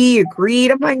 greedy or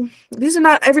greed. I'm like, these are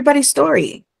not everybody's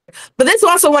story. But this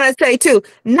also want to say too,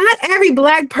 not every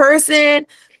Black person,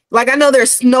 like I know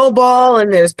there's Snowball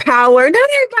and there's Power. Not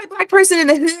every Black person in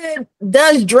the hood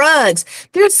does drugs.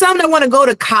 There's some that want to go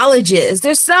to colleges.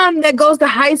 There's some that goes to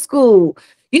high school.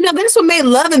 That's what made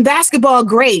love and basketball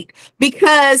great,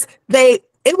 because they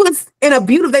lived in a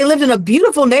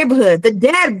beautiful neighborhood. The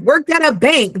dad worked at a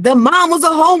bank. The mom was a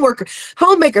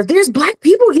homemaker. There's Black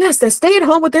people, yes, that stay at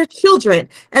home with their children.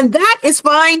 And that is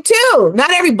fine too.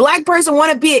 Not every Black person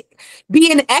want to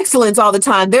be in excellence all the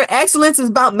time. Their excellence is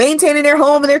about maintaining their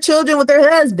home and their children with their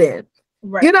husband.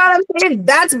 Right. You know what I'm saying?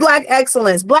 That's Black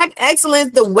excellence. Black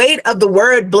excellence, the weight of the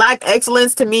word Black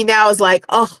excellence to me now is like,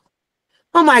 oh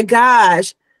my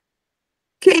gosh.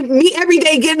 Okay, me every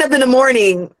day getting up in the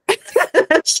morning.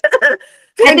 I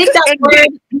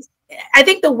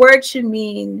think the word should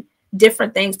mean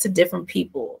different things to different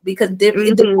people, because it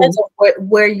depends on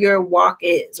where your walk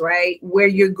is, right? Where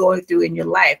you're going through in your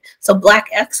life. So Black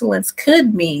excellence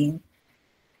could mean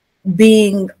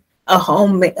being a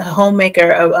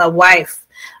homemaker, a wife,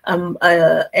 and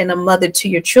a mother to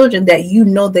your children, that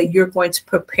that you're going to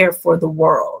prepare for the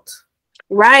world.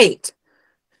 Right.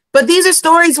 But these are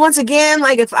stories, once again,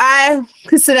 like if I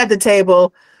could sit at the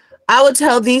table, I would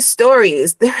tell these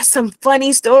stories. There are some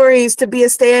funny stories to be a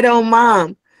stay-at-home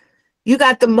mom. You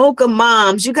got the mocha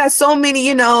moms. You got so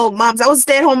many, moms. I was a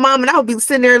stay-at-home mom, and I would be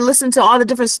sitting there listening to all the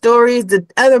different stories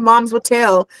that other moms would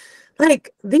tell.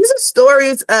 Like, these are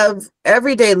stories of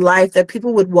everyday life that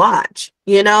people would watch,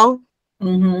 Make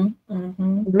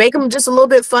them just a little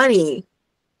bit funny.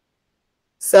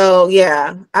 So,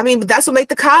 yeah. I mean, that's what made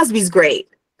the Cosbys great.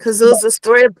 Because it was a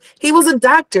story of, he was a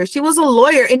doctor, she was a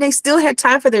lawyer, and they still had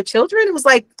time for their children. It was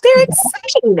like, they're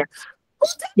insane.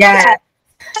 Yeah.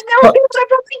 And now people are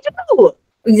probably do.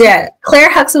 Yeah.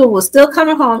 Claire Huxtable was still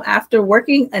coming home after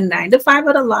working a 9-to-5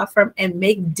 at a law firm and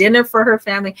make dinner for her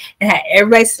family and had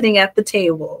everybody sitting at the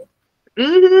table.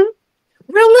 Realistically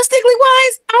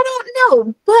wise, I don't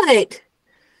know. But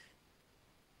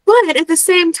at the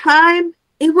same time,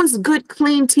 it was good,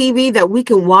 clean TV that we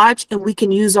can watch and we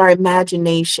can use our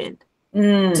imagination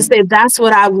to say, that's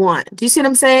what I want. Do you see what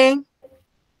I'm saying?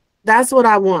 That's what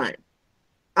I want.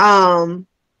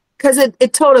 Because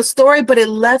it told a story, but it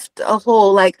left a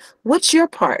hole. Like, what's your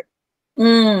part?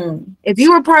 If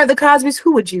you were part of the Cosbys,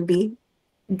 who would you be?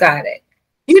 Got it.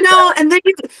 And then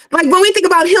like when we think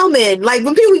about Hillman, like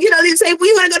when people, they say,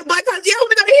 we want to go to Black College, I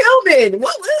want to go to Hillman.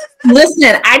 What was that?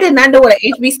 Listen, I did not know what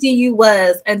an HBCU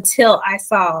was until I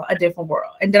saw A Different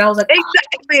World. And then I was like,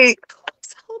 exactly.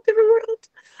 It's a whole different world.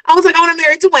 I was like, I want to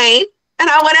marry Dwayne. And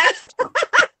I want to,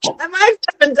 and my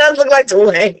husband does look like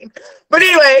Dwayne. But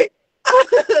anyway.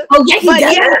 Oh, yeah, he does.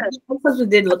 Yeah. My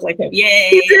husband did look like him. Yeah.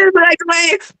 He did look like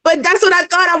Dwayne. But that's what I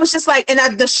thought. I was just like,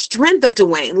 and the strength of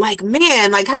Dwayne, like,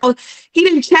 man, like how he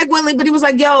didn't check Winley, but he was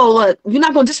like, yo, look, you're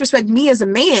not going to disrespect me as a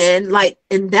man, like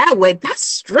in that way. That's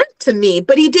strength to me.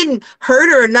 But he didn't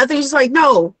hurt her or nothing. He's just like,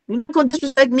 no, you're not going to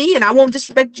disrespect me and I won't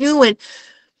disrespect you. And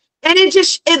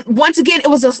once again, it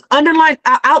was this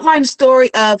outline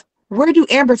story of, where do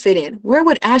Amber fit in? Where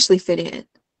would Ashley fit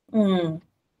in?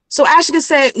 So Ashley could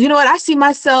say, you know what, I see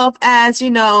myself as,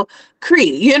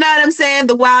 Cree, you know what I'm saying?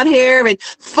 The wild hair and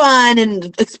fun and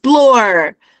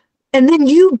explore. And then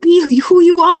you be who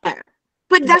you are.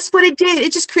 But that's what it did.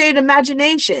 It just created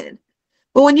imagination.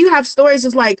 But when you have stories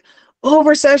that's like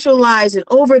over sexualized and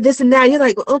over this and that, you're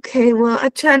like, okay, well,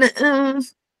 I'm trying to,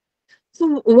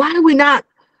 so why are we not,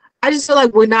 I just feel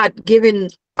like we're not giving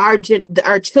our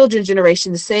children's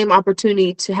generation the same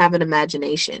opportunity to have an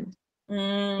imagination.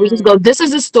 We just go, this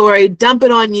is a story, dump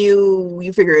it on you,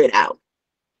 you figure it out.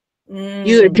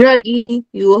 You a druggie,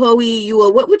 you a hoey,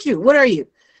 what are you?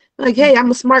 Like, hey,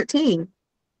 I'm a smart teen.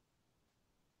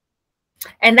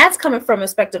 And that's coming from a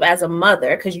perspective as a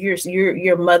mother, because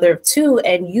you're a mother of two,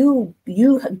 and you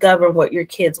govern what your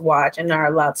kids watch and are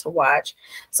allowed to watch.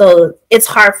 So it's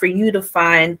hard for you to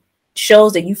find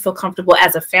shows that you feel comfortable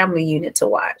as a family unit to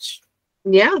watch.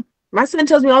 Yeah. My son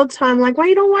tells me all the time, like, why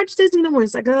you don't watch Disney no more?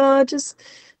 It's like, oh, just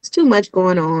it's too much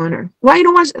going on. Or why you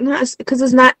don't watch? Because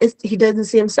he doesn't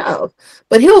see himself.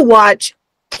 But he'll watch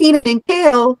Keenan and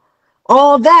Kel,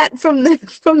 all that from the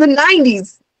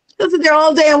 90s. He'll sit there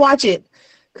all day and watch it.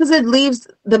 Because it leaves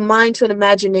the mind to an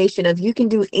imagination of you can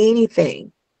do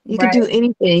anything. You can do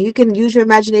anything. You can use your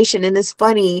imagination, and it's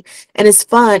funny and it's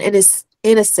fun and it's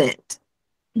innocent.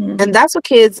 Mm-hmm. And that's what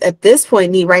kids at this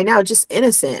point need right now, just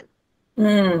innocent.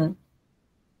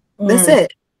 That's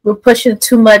it. We're pushing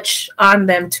too much on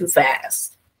them too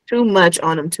fast. Too much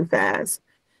on them too fast.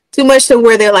 Too much to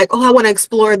where they're like, oh, I want to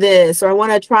explore this, or I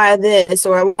want to try this,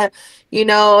 or I want,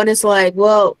 and it's like,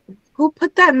 well, who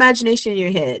put that imagination in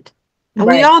your head? And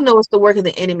we all know it's the work of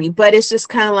the enemy, but it's just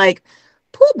kind of like,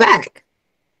 pull back,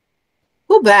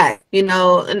 and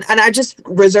I just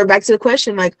reserve back to the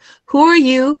question, like, who are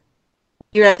you?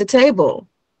 You're at the table.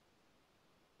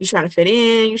 You're trying to fit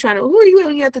in. Who are you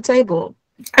when you're at the table?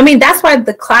 I mean, that's why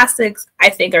the classics, I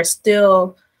think, are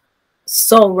still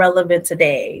so relevant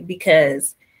today,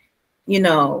 because,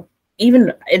 I'm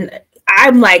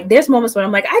like, there's moments when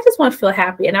I'm like, I just want to feel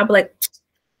happy. And I'll be like,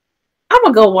 I'm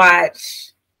going to go watch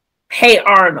Hey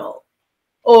Arnold,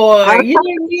 or, you know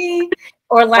what I mean?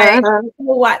 Or like,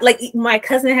 like my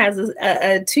cousin has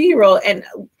a 2-year-old, and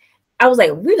I was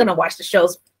like, we're going to watch the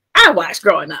shows I watched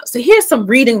growing up. So here's some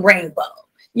Reading Rainbow.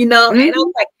 And I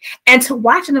was like, and to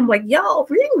watch it, I'm like, yo,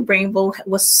 Reading Rainbow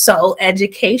was so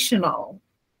educational.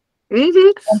 So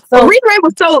Reading Rainbow,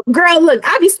 so girl, look,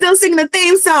 I be still singing the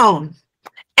theme song.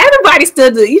 Everybody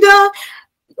still do,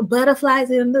 butterflies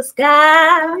in the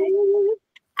sky.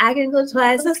 I can go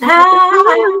twice as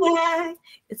high.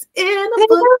 It's in a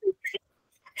book.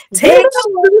 Take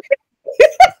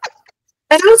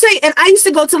and I would say, and I used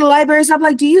to go to the libraries. I'm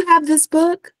like, do you have this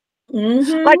book?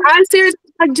 Like, I'm serious.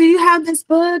 Like, do you have this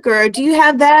book, or do you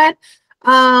have that?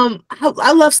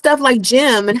 I love stuff like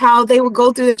Jim and how they would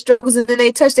go through their struggles, and then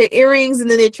they touch their earrings and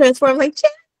then they transform. Like, Jim,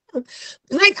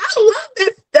 like, I love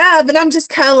this stuff, and I'm just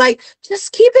kind of like,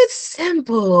 just keep it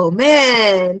simple,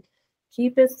 man.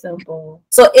 Keep it simple.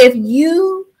 So if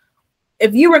you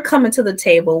were coming to the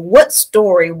table, what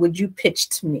story would you pitch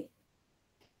to me?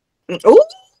 Ooh,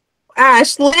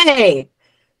 Ashley.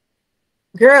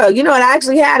 Girl, I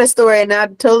actually had a story and I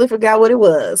totally forgot what it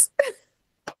was.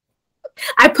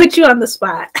 I put you on the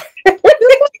spot.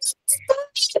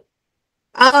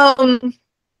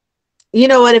 You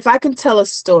know what? If I can tell a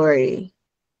story,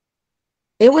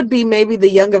 it would be maybe the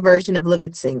younger version of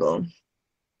Living Single.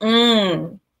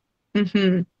 It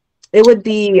would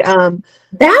be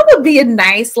that would be a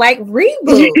nice reboot.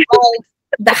 Like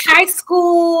the high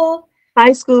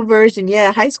school version.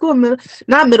 Yeah, high school,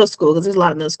 not middle school, because there's a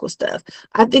lot of middle school stuff.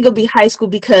 I think it'll be high school,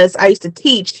 because I used to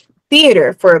teach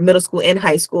theater for middle school and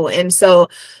high school. And so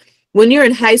when you're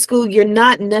in high school, you're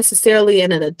not necessarily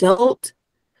an adult.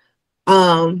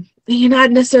 You're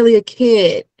not necessarily a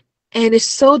kid. And it's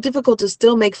so difficult to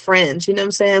still make friends, you know what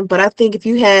I'm saying? But I think if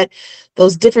you had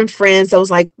those different friends, those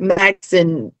like Max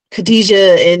and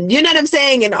Khadijah and you know what I'm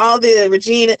saying? And all the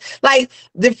Regina, like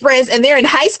the friends, and they're in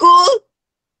high school.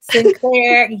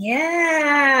 Sinclair,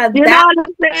 yeah. You know what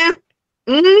I'm saying?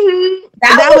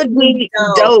 That would be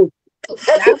dope.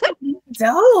 That would be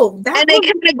dope. And they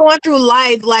kind of going through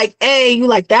life like, hey, you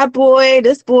like that boy,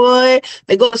 this boy.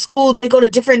 They go to school, they go to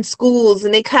different schools,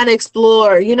 and they kind of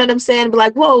explore. You know what I'm saying? Be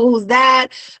like, whoa, who's that?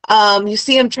 You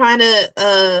see them trying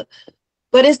to,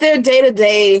 but it's their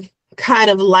day-to-day kind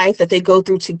of life that they go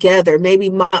through together. Maybe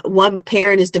one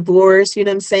parent is divorced, you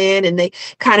know what I'm saying? And they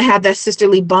kind of have that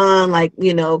sisterly bond, like,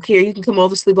 here, you can come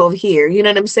over, sleep over here. You know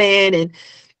what I'm saying? And,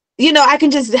 I can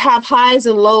just have highs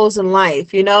and lows in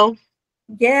life,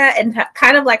 Yeah, and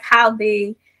kind of like how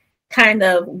they kind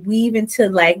of weave into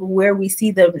like where we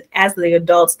see them as the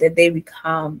adults that they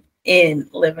become in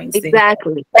Living Single.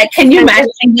 Exactly. Like, can you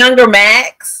imagine younger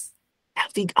Max?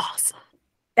 That'd be awesome.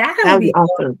 That would be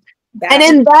awesome. And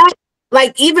in that,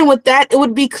 like, even with that, it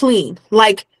would be clean.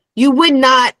 Like, you would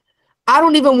not, I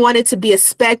don't even want it to be a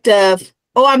speck of,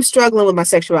 oh, I'm struggling with my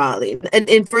sexuality.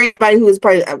 And for anybody who is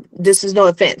probably, this is no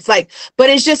offense. Like, but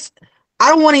it's just, I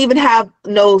don't want to even have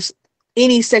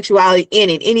any sexuality in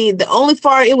it. The only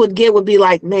far it would get would be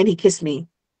like, man, he kissed me.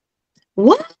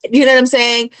 What? You know what I'm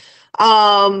saying?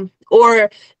 Or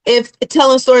if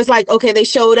telling stories like, okay, they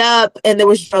showed up and there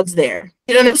was drugs there.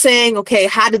 You know what I'm saying? Okay,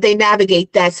 how did they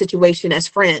navigate that situation as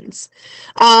friends?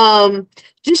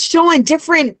 Just showing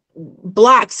different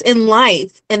blocks in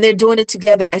life and they're doing it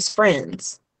together as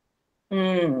friends.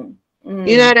 You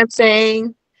know what I'm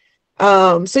saying?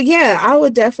 So yeah, I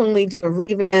would definitely do a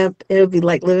revamp. It would be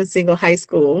like Living Single High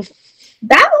School.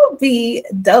 That would be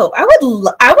dope. I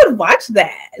would watch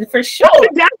that for sure. I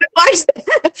would definitely watch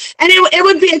that. And it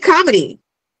would be a comedy.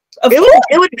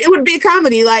 It would be a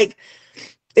comedy. Like,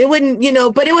 it wouldn't, you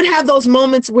know, but it would have those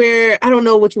moments where, I don't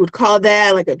know what you would call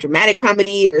that, like a dramatic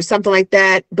comedy or something like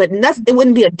that, but nothing, it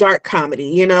wouldn't be a dark comedy,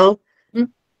 you know?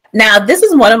 Now, this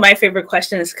is one of my favorite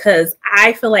questions because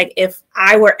I feel like if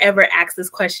I were ever asked this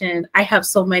question, I have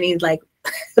so many, like,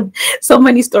 so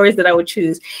many stories that I would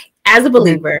choose. As a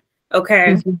believer,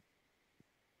 okay,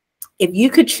 if you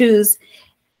could choose,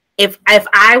 if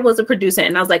I was a producer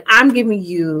and I was like, I'm giving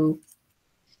you,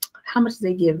 how much did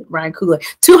they give Ryan Coogler?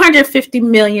 $250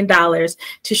 million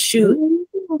to shoot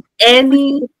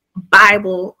any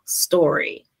Bible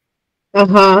story.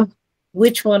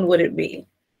 Which one would it be?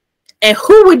 And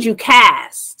who would you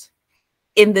cast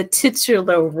in the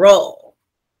titular role?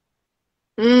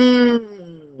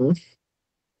 To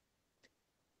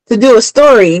do a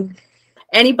story.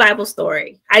 Any Bible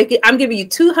story. I'm giving you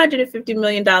 $250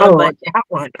 million budget.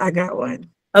 I got one.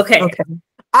 Okay.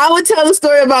 I would tell a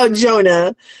story about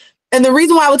Jonah. And the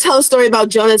reason why I would tell a story about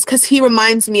Jonah is because he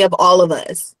reminds me of all of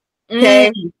us.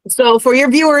 Okay. So for your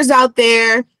viewers out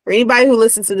there, for anybody who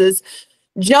listens to this,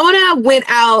 Jonah went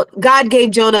out. God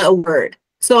gave Jonah a word.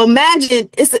 So imagine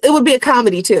it would be a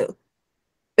comedy too.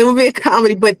 It would be a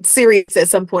comedy, but serious at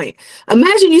some point.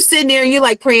 Imagine you sitting there and you're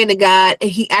like praying to God and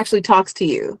he actually talks to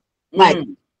you. Like,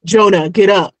 Jonah, get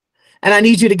up. And I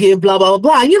need you to give blah, blah, blah,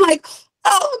 blah. And you're like,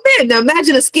 oh man. Now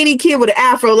imagine a skinny kid with an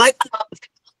afro, like, oh.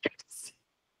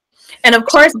 And of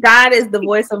course, God is the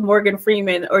voice of Morgan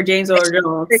Freeman or James Earl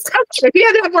Jones. He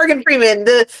had to have Morgan Freeman,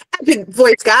 the epic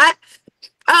voice guy.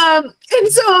 And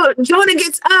so Jonah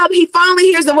gets up. He finally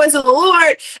hears the voice of the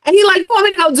Lord. And he like, you want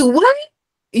me to go do what?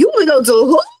 You want me to go do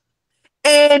who?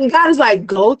 And God is like,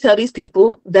 go tell these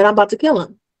people that I'm about to kill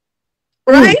them.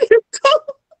 Right?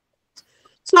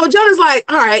 So Jonah's like,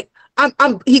 all right,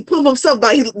 he put himself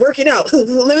by, he's working out.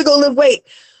 Let me go lift weight.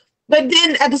 But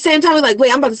then at the same time, he's like,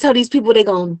 wait, I'm about to tell these people they're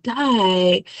going to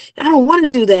die. I don't want to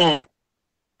do that.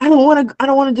 I don't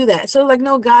want to do that. So like,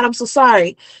 no, God, I'm so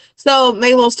sorry. So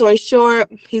make a long story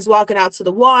short, he's walking out to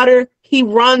the water. He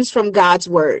runs from God's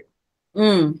word.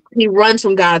 He runs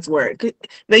from God's word.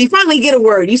 Now you finally get a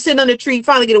word. You sit on a tree,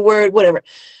 finally get a word, whatever.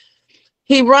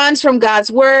 He runs from God's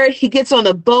word. He gets on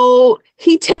a boat.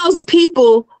 He tells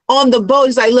people on the boat,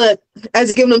 he's like, look,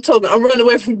 as giving them token, I'm running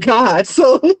away from God.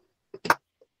 So of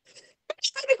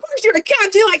course you're a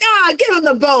captain. You're like, get on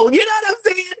the boat. You know what I'm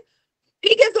saying?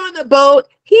 He gets on the boat.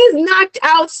 He's knocked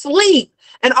out sleep.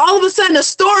 And all of a sudden a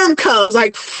storm comes,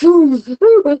 like, you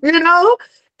know?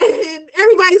 And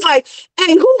everybody's like,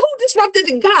 hey, who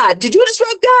disrupted God? Did you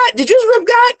disrupt God? Did you disrupt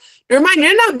God? Remind you,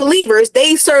 they're not believers.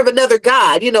 They serve another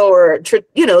God, you know, or,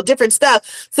 you know, different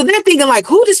stuff. So they're thinking like,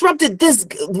 who disrupted this,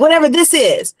 whatever this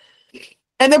is?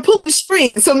 And they're pulling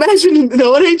strings. So imagine,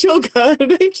 no, it ain't your God.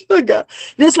 It ain't your God.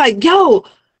 And it's like, yo,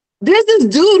 there's this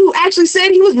dude who actually said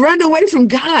he was running away from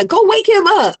God. Go wake him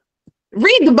up.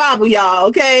 Read the Bible, y'all,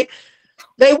 okay?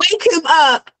 They wake him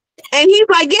up. And he's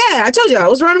like, yeah, I told you I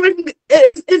was running away from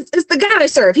it's the God I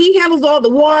serve. He handles all the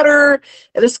water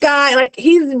and the sky. Like,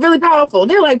 he's really powerful.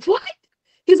 And they're like, what?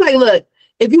 He's like, look,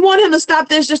 if you want him to stop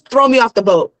this, just throw me off the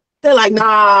boat. They're like,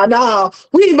 nah,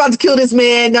 we ain't about to kill this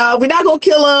man. No, we're not going to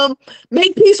kill him.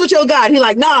 Make peace with your God. He's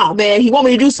like, nah, man, he want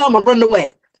me to do something. I'm running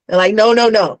away. They're like,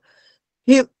 no.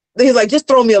 He's like, just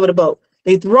throw me over the boat.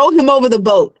 They throw him over the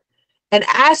boat. And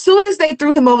as soon as they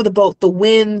threw him over the boat, the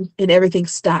wind and everything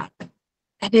stopped.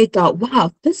 And they thought,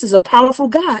 wow, this is a powerful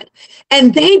God.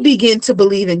 And they begin to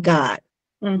believe in God.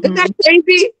 Isn't that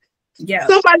crazy? Yeah.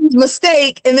 Somebody's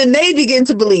mistake, and then they begin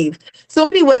to believe. So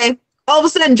anyway, all of a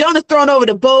sudden, Jonah's thrown over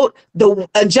the boat.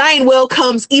 A giant whale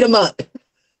comes, eat him up.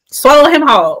 Swallow him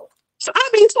whole. So,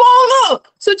 swallow up.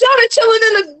 So Jonah chilling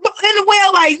in the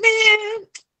whale like, man,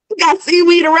 we got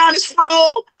seaweed around his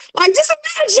throat. Like, just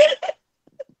imagine.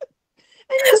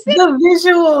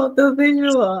 The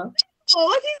visual.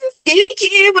 Oh, he's a skinny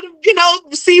kid with, you know,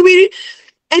 seaweed.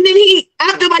 And then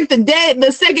after like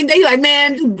the second day, he's like,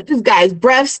 man, this guy's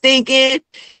breath stinking.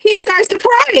 He starts to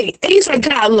pray. And he's like,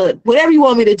 God, look, whatever you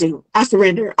want me to do, I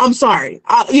surrender. I'm sorry.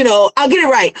 I'll get it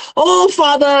right. Oh,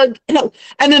 Father.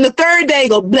 And then the third day,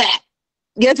 go, blah.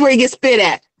 Guess where he gets spit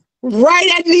at? Right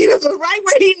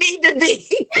where he needs to be.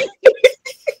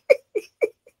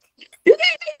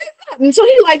 And so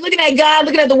he like looking at God,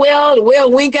 looking at the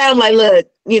whale wink at him like, look,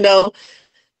 you know.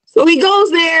 So he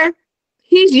goes there,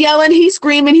 he's yelling, he's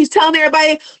screaming, he's telling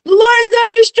everybody, the Lord's gonna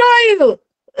destroy you.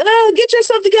 Get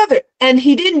yourself together. And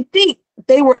he didn't think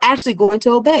they were actually going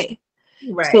to obey.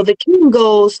 Right. So the king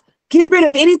goes, get rid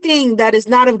of anything that is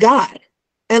not of God.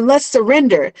 And let's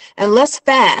surrender. And let's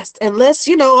fast. And let's,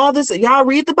 you know, all this. Y'all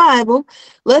read the Bible.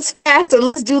 Let's fast and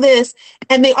let's do this.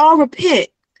 And they all repent.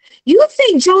 You would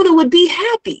think Jonah would be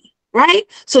happy, right?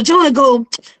 So Jonah go,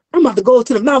 I'm about to go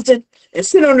to the mountain and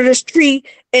sit under this tree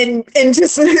and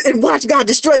just and watch God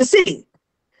destroy the city.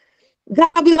 God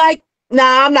be like,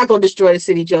 nah, I'm not going to destroy the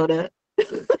city, Jonah. and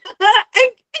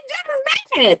Jonah's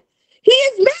mad. He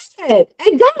is mad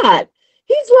at God.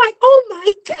 He's like, oh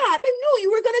my God, I knew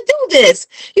you were going to do this.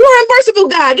 You are a merciful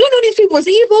God. You knew these people was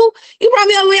evil. You brought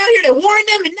me all the way out here to warn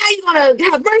them, and now you're going to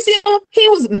have mercy on them. He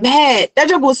was mad. That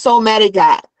joke was so mad at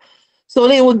God. So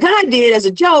then what God did as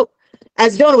a joke,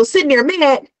 as Jonah was sitting there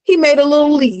mad, he made a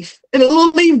little leaf. And the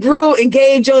little leaf grew and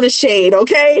gave Jonah shade,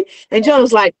 okay? And Jonah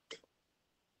was like,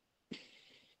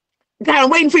 God, I'm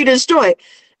waiting for you to destroy.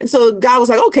 And so God was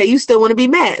like, okay, you still want to be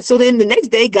mad. So then the next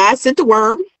day, God sent the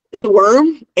worm. The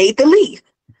worm ate the leaf.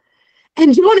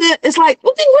 And Jonah is like,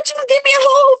 what you gonna give me a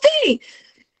whole thing?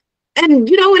 And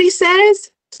you know what he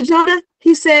says to Jonah?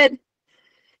 He said,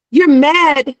 you're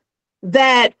mad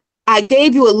that I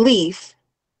gave you a leaf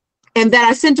and that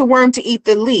I sent a worm to eat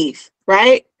the leaf,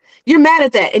 right? You're mad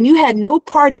at that. And you had no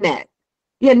part in that.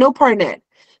 You had no part in that.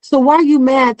 So why are you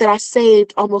mad that I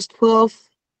saved almost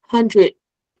 1,200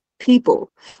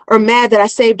 people, or mad that I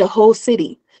saved a whole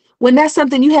city when that's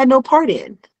something you had no part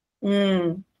in?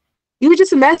 You were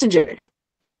just a messenger.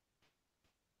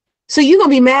 So you're going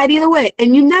to be mad either way.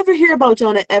 And you never hear about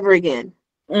Jonah ever again.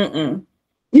 You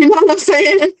know what I'm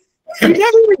saying? You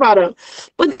never hear about him.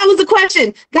 But that was the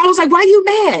question. God was like, why are you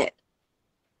mad?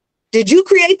 Did you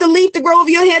create the leaf to grow over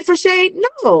your head for shade?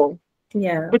 No.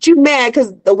 Yeah. But you mad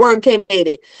because the worm came and ate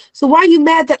it. So why are you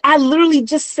mad that I literally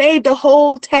just saved a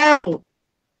whole town?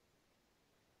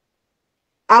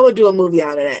 I would do a movie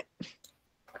out of that.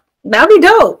 That would be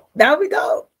dope. That would be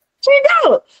dope. You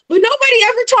know, but nobody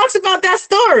ever talks about that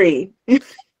story.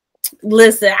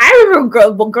 Listen, I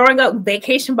remember growing up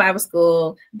Vacation Bible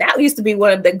School. That used to be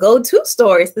one of the go-to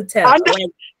stories to tell.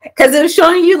 Because it was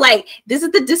showing you, like, this is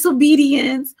the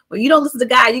disobedience. When you don't listen to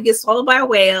God, you get swallowed by a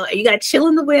whale, and you got to chill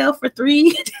in the whale for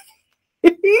 3 days.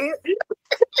 but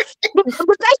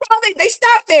that's how they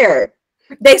stop there.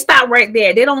 They stop right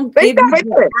there. They don't give you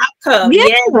the outcome.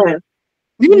 Yeah.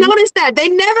 You notice that they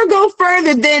never go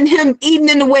further than him eating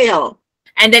in the whale,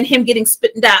 and then him getting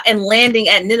spitted out and landing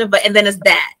at Nineveh, and then it's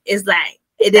that. It's like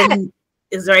it didn't.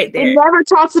 It's right there. It never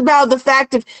talks about the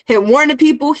fact of him warning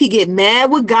people. He get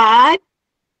mad with God,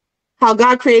 how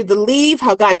God created the leaf,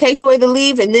 how God takes away the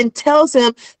leaf, and then tells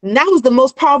him. And that was the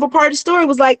most powerful part of the story.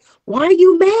 Was like, why are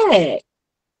you mad?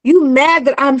 You mad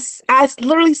that I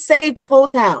literally saved the whole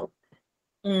town,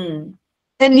 and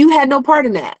you had no part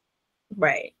in that,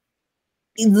 right?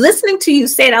 Listening to you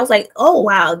say it, I was like, oh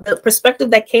wow, the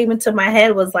perspective that came into my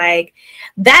head was like,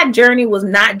 that journey was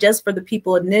not just for the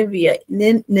people of Nineveh,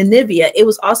 it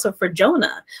was also for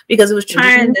Jonah, because it was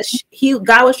trying to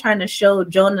God was trying to show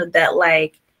Jonah that,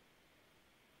 like,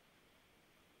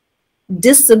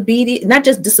 disobedience, not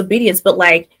just disobedience, but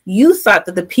like, you thought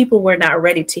that the people were not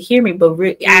ready to hear me, but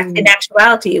in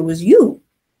actuality it was you.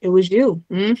 It was you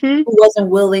who wasn't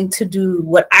willing to do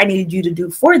what I needed you to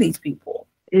do for these people.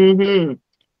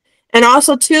 And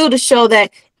also too, to show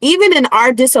that even in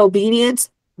our disobedience,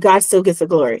 God still gets the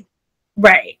glory.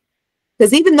 Right.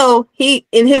 Because even though he,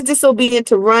 in his disobedience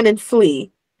to run and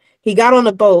flee, he got on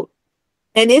a boat,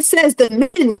 and it says the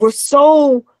men were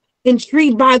so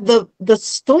intrigued by the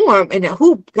storm and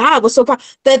who God was so powerful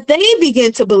that they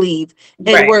began to believe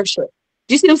and worship.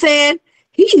 Do you see what I'm saying?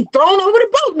 He's thrown over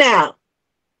the boat now.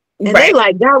 And they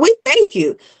like, God, we thank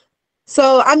you.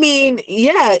 So, I mean,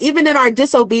 yeah, even in our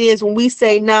disobedience, when we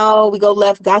say no, we go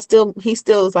left, he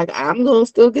still is like, I'm going to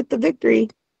still get the victory.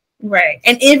 Right.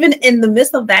 And even in the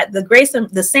midst of that,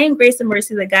 the same grace and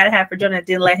mercy that God had for Jonah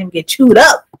didn't let him get chewed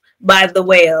up by the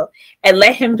whale and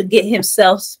let him to get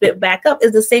himself spit back up,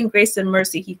 is the same grace and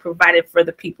mercy he provided for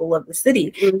the people of the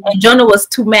city. And Jonah was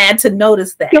too mad to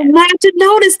notice that.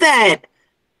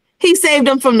 He saved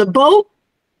them from the boat.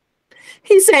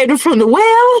 He saved them from the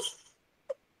whale.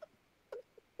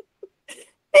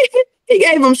 He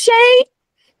gave them shade.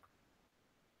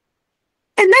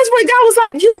 And that's when God was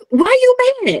like, why are you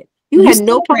mad? You had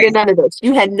no part in none of this.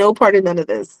 You had no part in none of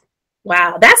this.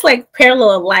 Wow, that's like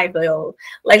parallel of life, though.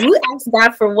 Like, we ask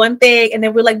God for one thing, and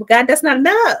then we're like, well, God, that's not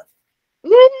enough.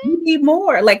 Mhm. You need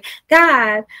more. Like,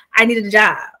 God, I need a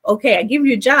job. Okay, I give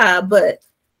you a job, but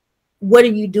what are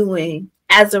you doing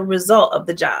as a result of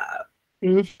the job?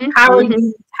 Mhm. How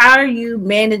are you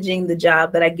managing the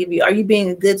job that I give you? Are you being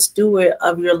a good steward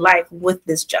of your life with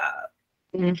this job?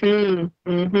 Mhm.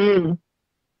 Mhm.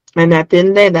 And at the end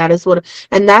of the day,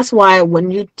 and that's why when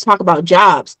you talk about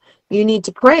jobs, you need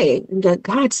to pray and go,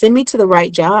 God, send me to the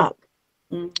right job.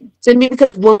 Mm-hmm. Send me,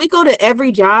 because when we go to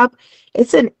every job,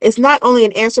 it's not only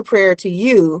an answer prayer to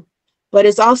you, but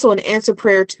it's also an answer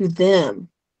prayer to them.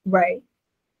 Right.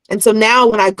 And so now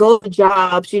when I go to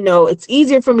jobs, it's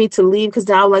easier for me to leave because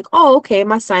now I'm like, oh, okay,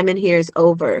 my assignment here is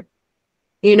over,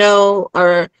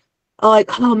 or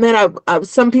like, oh man,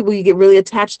 some people you get really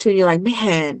attached to and you're like,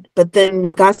 man, but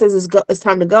then God says it's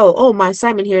time to go. Oh, my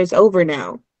assignment here is over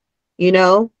now.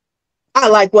 I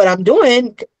like what I'm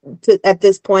doing at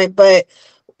this point, but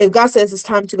if God says it's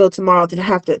time to go tomorrow, then I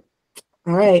have to,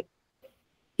 all right.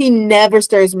 He never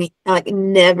stirs me, like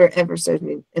never ever stirs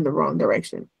me in the wrong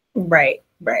direction. Right.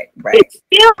 It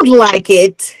feels like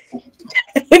it.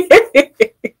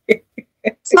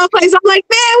 Someplace I'm like,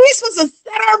 man, we supposed to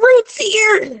set our roots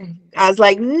here. I was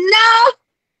like, no.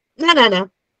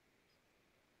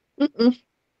 Mm-mm.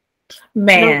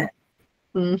 Man.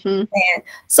 No. Mm-hmm. Man.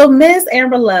 So Ms.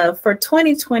 Amber Love, for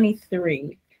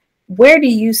 2023, where do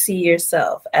you see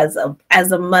yourself as a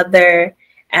mother,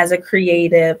 as a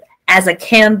creative, as a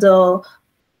candle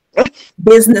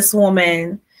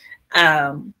businesswoman?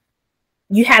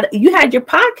 You had your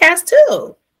podcast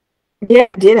too. Yeah,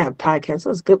 I did have podcasts. It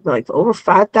was good, like over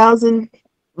 5,000.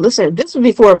 Listen, this was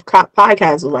before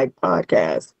podcasts was like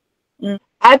podcasts. Mm.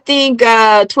 I think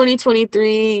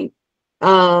 2023,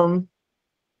 I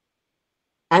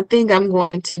think I'm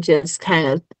going to just kind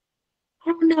of, I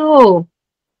don't know.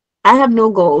 I have no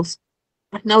goals.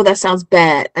 I know that sounds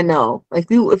bad. I know. Like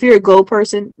if you're a goal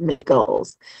person, make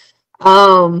goals.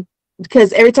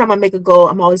 Because every time I make a goal,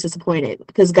 I'm always disappointed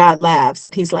because God laughs.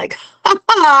 He's like,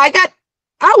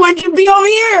 I want you to be over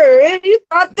here, and you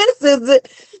thought this is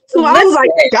it. So I was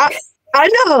like, God, I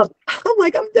know. I'm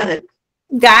like, I'm done.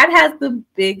 God has the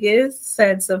biggest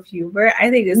sense of humor.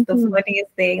 I think it's the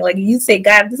funniest thing. Like, you say,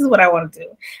 God, this is what I want to do.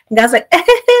 And God's like,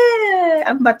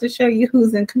 I'm about to show you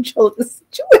who's in control of the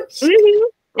situation.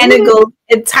 And it goes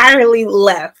entirely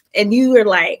left. And you are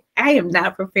like, I am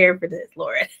not prepared for this,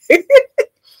 Lord.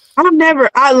 I'm gonna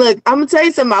tell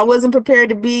you something. I wasn't prepared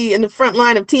to be in the front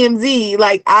line of TMZ.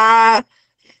 Like I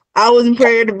wasn't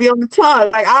prepared to be on the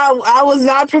top. Like I was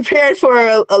not prepared for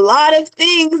a lot of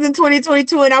things in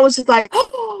 2022, and I was just like,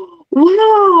 oh,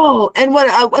 wow. And what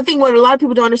I think what a lot of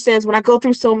people don't understand is when I go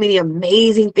through so many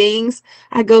amazing things,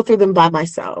 I go through them by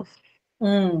myself.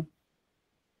 Mm.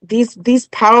 These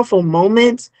powerful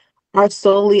moments are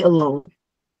solely alone.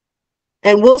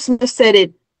 And Will Smith said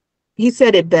it. He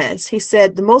said it best. He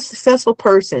said the most successful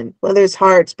person, whether it's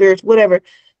heart, spirits, whatever,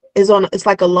 it's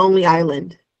like a lonely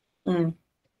island. Mm.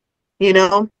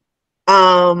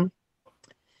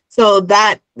 So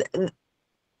that's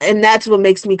what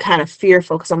makes me kind of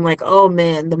fearful, because I'm like, oh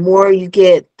man, the more you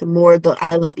get, the more the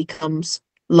island becomes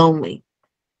lonely.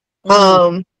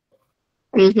 And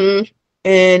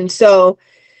so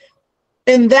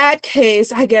in that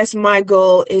case, I guess my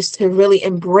goal is to really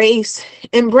embrace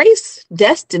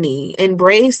destiny,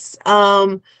 embrace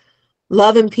loving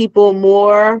people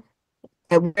more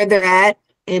at where they're at,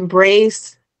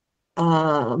 embrace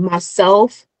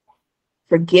myself,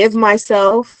 forgive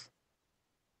myself.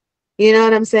 You know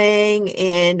what I'm saying?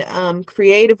 And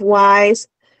creative wise,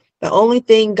 the only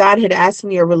thing God had asked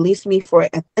me or released me for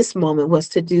at this moment was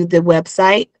to do the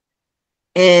website.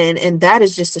 And that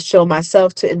is just to show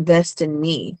myself, to invest in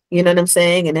me. You know what I'm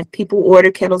saying? And if people order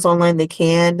candles online, they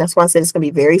can. That's why I said it's going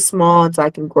to be very small until I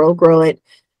can grow it.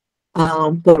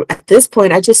 But at this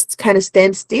point, I just kind of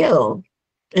stand still.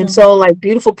 And so like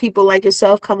beautiful people like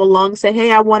yourself come along and say,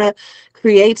 hey, I want to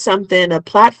create something, a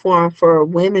platform for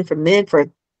women, for men, for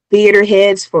theater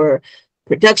heads, for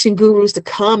production gurus to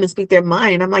come and speak their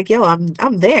mind. And I'm like, yo,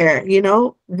 I'm there,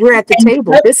 we're at the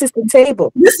table. This is the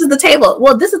table. This is the table.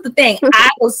 Well, this is the thing. I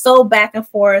was so back and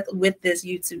forth with this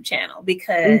YouTube channel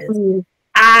because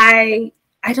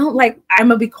I don't like, I'm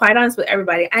gonna be quite honest with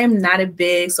everybody. I am not a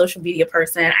big social media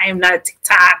person. I am not a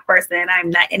TikTok person.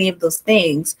 I'm not any of those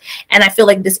things. And I feel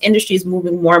like this industry is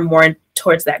moving more and more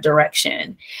towards that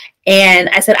direction. And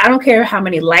I said, I don't care how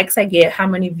many likes I get, how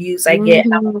many views I get,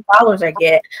 how many followers I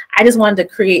get. I just wanted to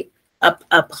create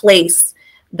a place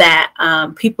that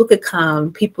people could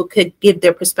come, people could give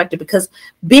their perspective, because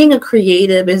being a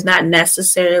creative is not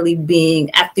necessarily being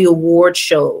at the award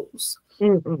shows.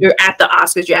 You're at the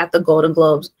Oscars, you're at the Golden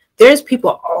Globes. There's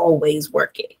people always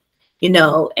working. you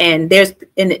know, and there's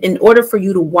in order for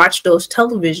you to watch those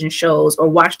television shows or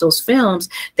watch those films,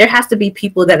 there has to be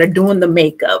people that are doing the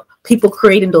makeup, people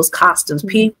creating those costumes,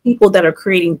 people that are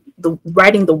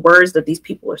writing the words that these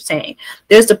people are saying.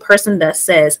 There's the person that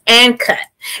says and cut.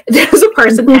 There's a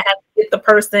person that has to get the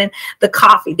person the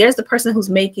coffee. There's the person who's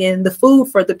making the food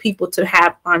for the people to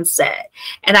have on set.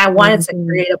 And I wanted to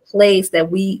create a place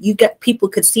that people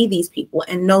could see these people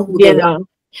and know who they are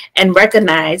and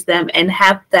recognize them and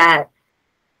have that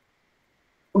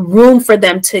room for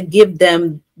them to give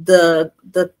them the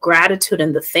gratitude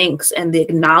and the thanks and the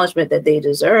acknowledgement that they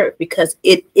deserve, because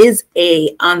it is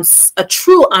a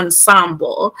true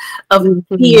ensemble of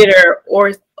theater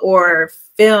or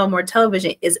film or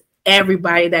television is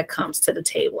everybody that comes to the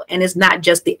table, and it's not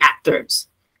just the actors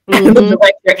and the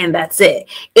director and that's it.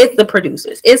 It's the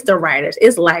producers, it's the writers,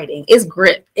 it's lighting, it's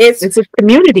grip, it's a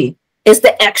community, it's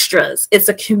the extras, it's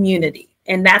a community.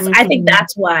 And that's, I think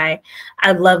that's why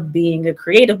I love being a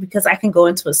creative, because I can go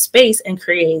into a space and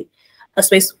create a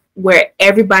space where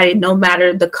everybody, no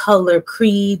matter the color,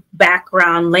 creed,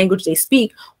 background, language they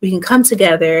speak, we can come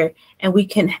together and we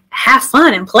can have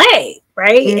fun and play,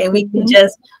 right? And we can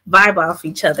just vibe off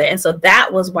each other. And so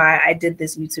that was why I did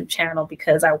this YouTube channel,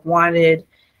 because I wanted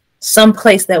some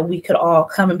place that we could all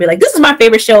come and be like, this is my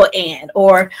favorite show,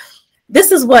 or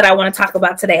this is what I want to talk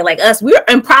about today. Like us, we're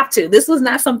impromptu. This was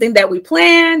not something that we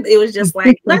planned. It was just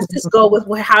like, let's just go with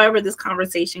however this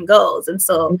conversation goes. And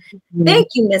so thank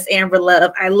you, Miss Amber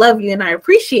Love. I love you and I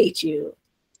appreciate you.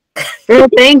 Well,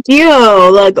 thank you.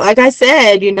 Look, like I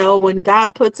said, you know, when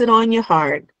God puts it on your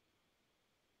heart,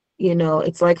 you know,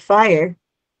 it's like fire.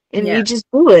 And you just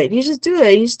do it. You just do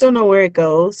it. You just don't know where it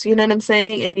goes. You know what I'm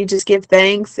saying? And you just give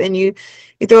thanks and you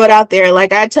throw it out there.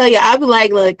 Like I tell you, I'd be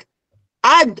like, look,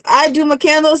 I do my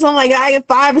candles. I'm like, I get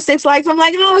 5 or 6 likes. I'm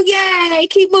like, oh yay,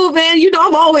 keep moving. You know,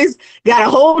 I'm always got a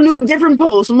whole new different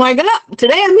post. I'm like, oh,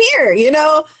 today I'm here. You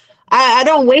know, I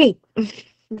don't wait. I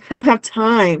have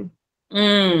time.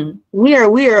 We are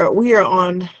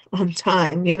on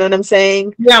time. You know what I'm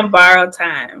saying? We're on borrowed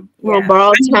time. We're on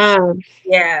borrowed time.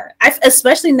 Yeah,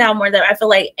 especially now more than I feel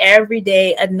like every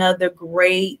day another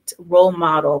great role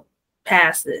model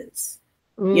passes.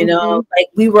 You know, like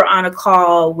we were on a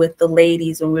call with the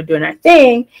ladies when we were doing our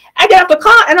thing. I get off the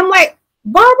call and I'm like,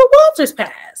 Barbara Walters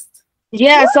passed.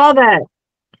 Yeah, what? I saw that.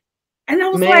 And I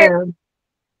was like,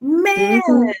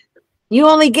 man. You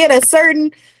only get a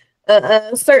certain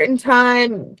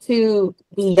time to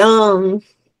be young,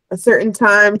 a certain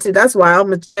time to, that's why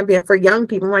I'm a champion for young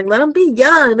people. I'm like, let them be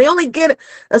young. They only get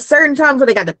a certain time so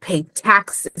they got to pay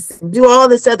taxes and do all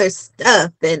this other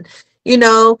stuff. And, you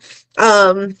know,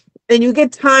 and you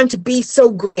get time to be so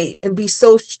great and be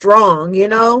so strong, you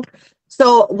know?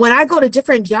 So when I go to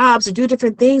different jobs or do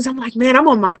different things, I'm like, man, I'm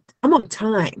on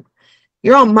time.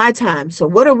 You're on my time. So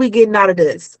what are we getting out of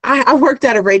this? I worked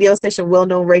at a radio station,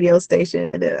 well-known radio station.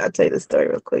 And I'll tell you the story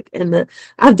real quick. And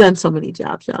I've done so many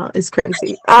jobs, y'all. It's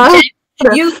crazy.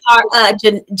 You are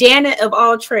Janet of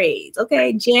all trades,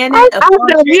 okay? Janet of all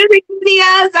trades. Music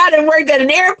videos. I done worked at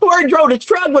an airport, drove the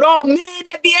truck with all men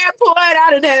at the airport. I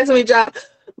done had so many jobs.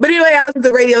 But anyway, I was at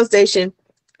the radio station,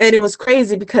 and it was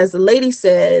crazy because the lady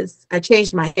says I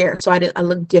changed my hair, so I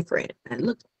looked different. I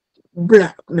looked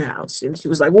black now. She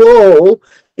was like, "Whoa,"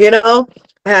 you know.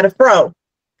 I had a fro,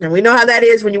 and we know how that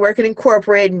is when you're working in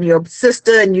corporate and your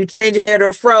sister and you change your hair to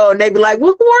a fro, and they be like,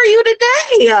 "Well, who are you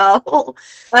today?" So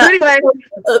anyway,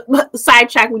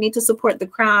 sidetrack. We need to support the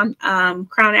Crown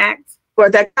Act. Or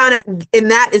that Crown Act,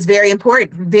 and that is very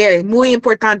important. Very muy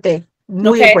importante.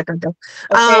 Muy importante.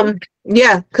 Okay.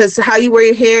 Yeah, because how you wear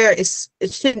your hair it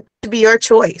should be your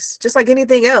choice, just like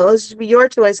anything else. It should be your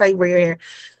choice how you wear your hair.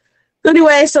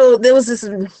 Anyway, so there was this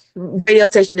radio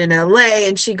station in LA,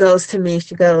 and she goes to me.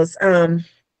 She goes,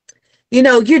 you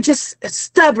know, you're just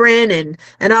stubborn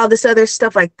and all this other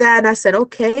stuff like that. And I said,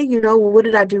 okay, you know, well, what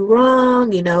did I do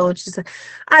wrong? You know, and she's like,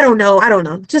 I don't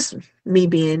know. Just me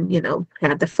being, you know,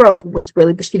 had the fro, which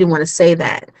really, but she didn't want to say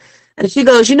that. And she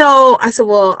goes, you know, I said,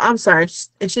 well, I'm sorry.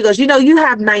 And she goes, you know, you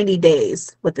have 90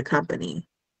 days with the company.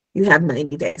 You have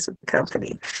 90 days with the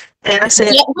company. And I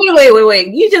said, wait.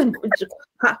 You just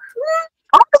I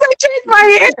changed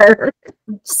my hair.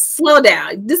 Slow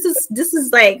down. This is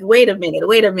like, wait a minute.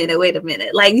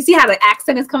 Like, you see how the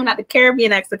accent is coming out, the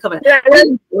Caribbean accent coming out. Yeah.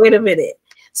 Wait a minute.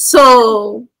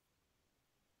 So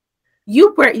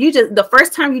the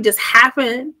first time you just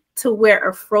happened to wear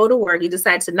a fro to work, you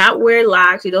decided to not wear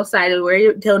locks, you decided to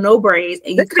wear no braids,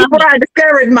 and you come before I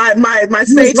discovered my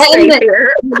safe space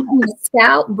here.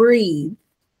 Scalp breathe.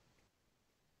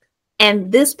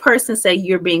 And this person said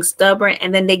you're being stubborn,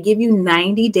 and then they give you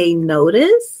 90-day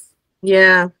notice.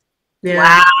 Yeah.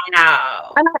 Yeah.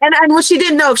 Wow. And what she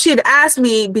didn't know, if she had asked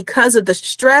me, because of the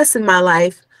stress in my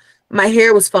life, my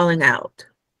hair was falling out.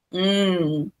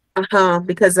 Mm.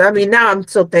 Because I mean, now I'm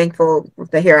so thankful with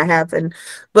the hair I have,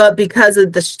 but because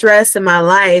of the stress in my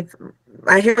life,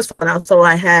 my hair was falling out. So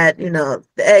I had, the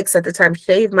ex at the time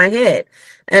shaved my head,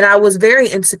 and I was very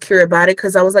insecure about it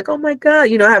because I was like, oh my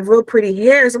God, I have real pretty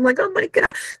hairs. I'm like, oh my God.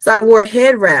 So I wore a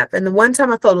head wrap, and the one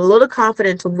time I felt a little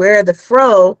confident to wear the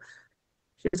fro,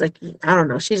 she was like, I don't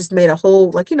know, she just made a whole,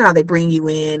 like, how they bring you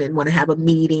in and want to have a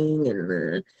meeting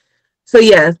and. So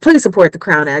yeah, please support the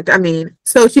Crown Act. I mean,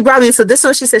 so she brought me. So this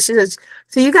one, she says,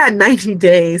 so you got 90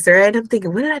 days, right? I'm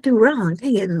thinking, what did I do wrong?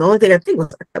 Dang it! And the only thing I think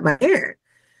was I cut my hair.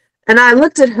 And I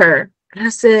looked at her and I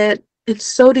said, and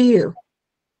so do you.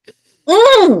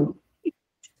 Mm.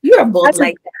 You are bold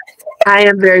like that. I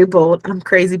am very bold. I'm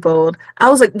crazy bold. I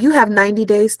was like, you have 90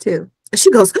 days too. And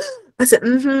she goes, I said,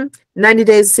 90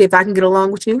 days to see if I can get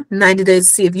along with you. 90 days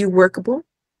to see if you're workable.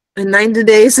 And 90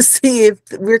 days to see if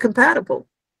we're compatible.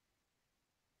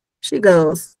 She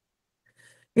goes,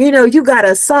 you got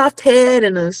a soft head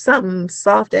and a something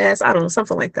soft ass. I don't know,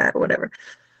 something like that or whatever.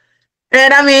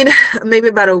 And I mean, maybe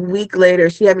about a week later,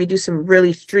 she had me do some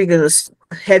really strenuous,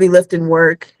 heavy lifting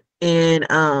work, and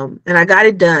I got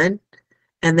it done.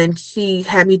 And then she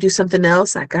had me do something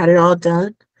else. I got it all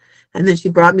done. And then she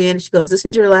brought me in and she goes, this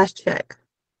is your last check.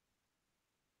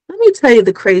 Let me tell you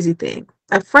the crazy thing.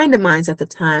 A friend of mine at the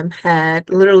time had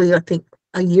literally, I think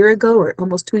a year ago or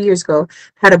almost 2 years ago,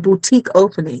 had a boutique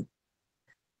opening.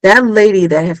 That lady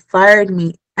that had fired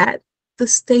me at the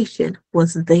station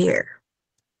was there.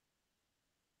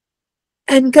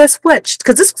 And guess what?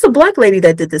 Because this was a black lady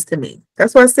that did this to me.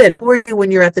 That's why I said, who are you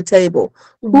when you're at the table?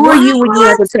 Who are you when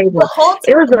you're at the table? The whole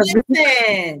time,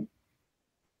 listen,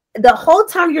 the whole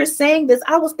time you're saying this,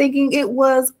 I was thinking it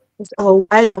was. Oh,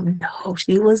 I don't know.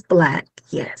 She was black.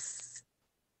 Yes.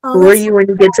 Oh, who are you when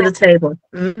you get to the table?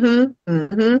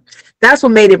 That's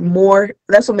what made it more.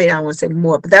 That's what made it, I don't want to say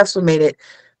more, but that's what made it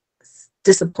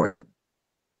disappointing.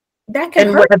 That can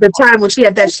and hurt. at the time when she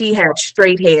had that, she had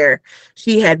straight hair.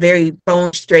 She had very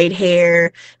bone straight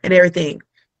hair and everything.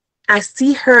 I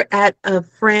see her at a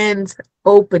friend's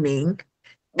opening,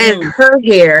 and her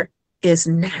hair is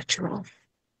natural.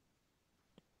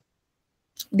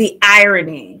 The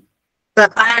irony.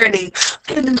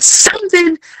 And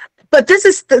something. But this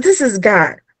is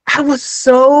God. I was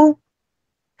so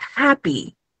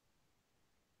happy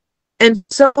and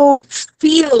so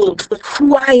filled with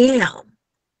who I am.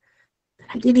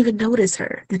 I didn't even notice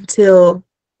her until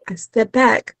I stepped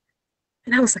back,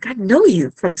 and I was like, I know you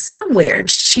from somewhere.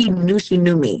 And she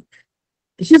knew me.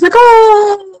 And she was like,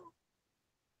 oh.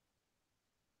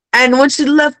 And when she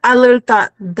left, I literally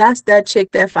thought, that's that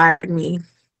chick that fired me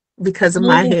because of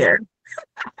my hair.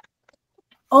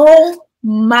 Oh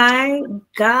my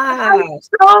God.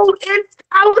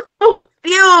 I was so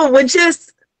filled with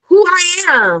just who I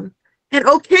am and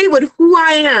okay with who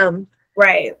I am.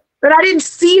 Right. But I didn't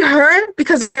see her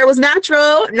because her hair was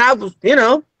natural, and I was,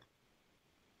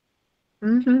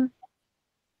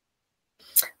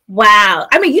 Wow.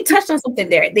 I mean, you touched on something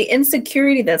there. The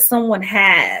insecurity that someone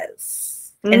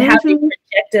has and how they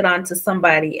project it onto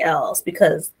somebody else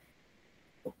because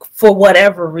for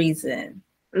whatever reason.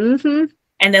 And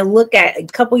then look at a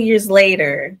couple years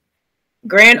later,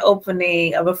 grand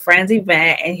opening of a friend's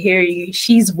event, and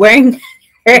she's wearing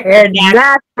her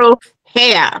natural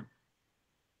hair.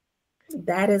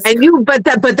 That is, and but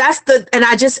that's and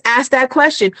I just asked that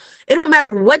question. It don't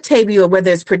matter what table you're,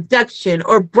 whether it's production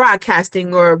or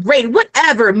broadcasting or radio,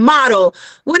 whatever, model,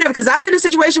 whatever. Because I've been in a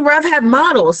situation where I've had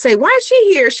models say, "Why is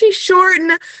she here? She's short."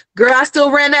 And girl, I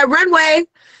still ran that runway.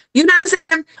 You know what I'm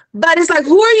saying? But it's like,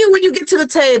 who are you when you get to the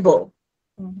table?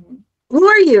 Who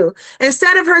are you?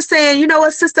 Instead of her saying, you know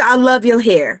what, sister, I love your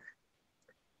hair.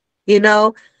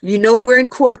 We're in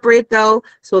corporate though.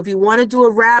 So if you want to do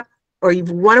a wrap or you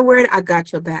want to wear it, I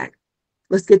got your back.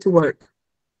 Let's get to work.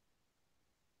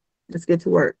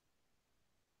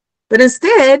 But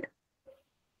instead,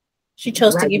 she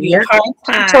chose to give you a hard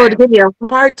time. She chose to give me a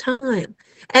hard time.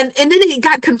 And then it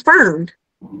got confirmed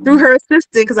through her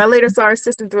assistant, because I later saw her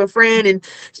assistant through a friend, and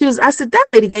I said, that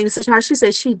lady gave me such a hard. She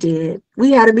said she did.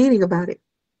 We had a meeting about it.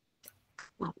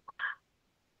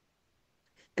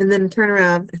 And then turn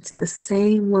around, it's the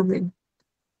same woman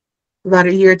about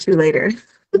a year or two later.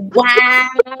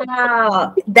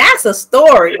 Wow. That's a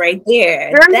story right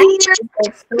there. That's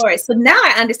a story. So now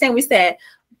I understand. We said,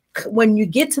 when you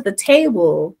get to the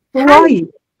table, who are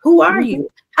you? How are you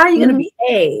going to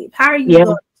behave? How are you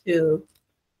going to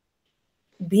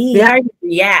be? How are you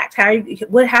react?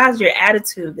 How's your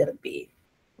attitude going to be?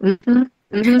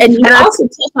 And you also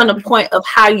touch on the point of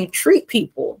how you treat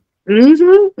people.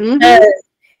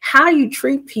 How you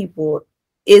treat people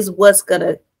is what's going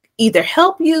to either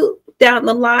help you down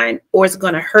the line or it's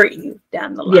going to hurt you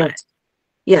down the line.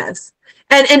 Yes.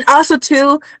 And also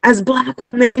too, as Black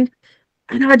women,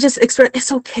 I just express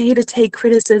it's okay to take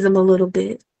criticism a little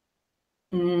bit.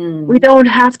 We don't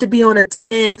have to be on a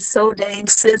 10 so dang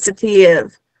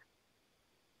sensitive.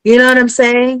 You know what I'm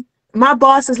saying? My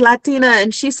boss is Latina,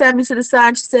 and she sat me to the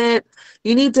side. She said,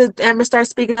 "You need to, Amber, start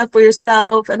speaking up for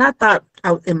yourself." And I thought,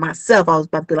 in myself, I was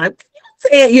about to be like,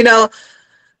 you know.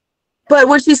 But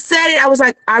when she said it, I was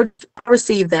like, I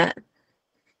received that.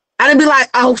 I didn't be like,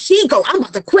 "Oh, I'm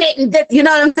about to quit," and you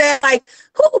know what I'm saying? Like,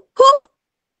 who?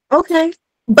 Okay.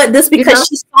 But this because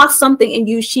she saw something in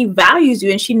you, she values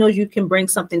you, and she knows you can bring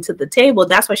something to the table.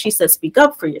 That's why she said, "Speak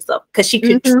up for yourself," because she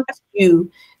could trust you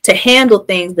to handle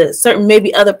things that certain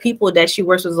maybe other people that she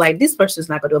works with like, this person's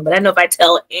not gonna do it. But I know if I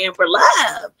tell Amber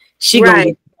Love, she gonna get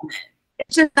it.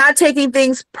 It's just not taking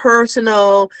things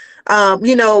personal.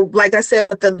 You know, like I said,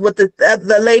 with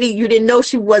the lady, you didn't know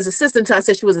she was a sister until I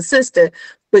said she was a sister.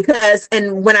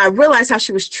 And when I realized how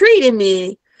she was treating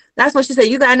me, that's when she said,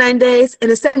 "You got 9 days."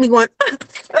 And instead of me going,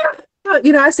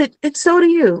 you know, I said, "And so do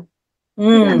you.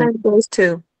 You got 90 days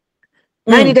too.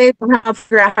 90 days from how to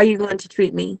figure out how you're going to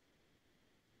treat me."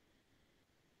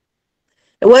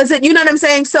 It wasn't, you know what I'm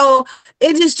saying? So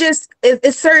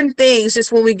it's certain things.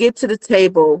 Just when we get to the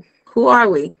table, who are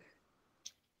we?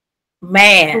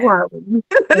 Man, who are we?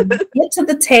 Get to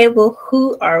the table.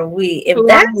 Who are we? If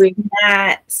that's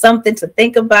not something to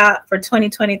think about for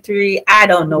 2023, I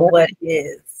don't know what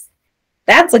is.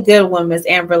 That's a good one, Miss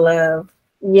Amber Love.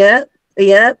 Yep.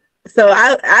 So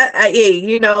I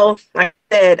you know, like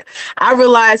I said, I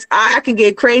realized I can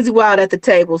get crazy wild at the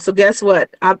table. So guess what?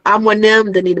 I'm one of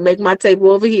them that need to make my table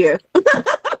over here. Because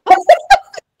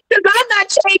I'm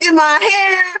not changing my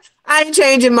hair. I ain't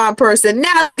changing my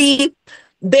personality.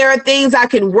 There are things I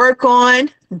can work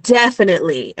on,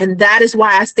 definitely. And that is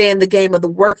why I stay in the game of the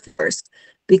work first.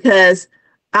 Because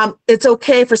it's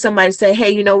okay for somebody to say, "Hey,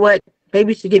 you know what?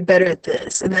 Maybe you should get better at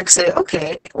this." And I can say,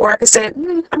 "Okay." Or I can say,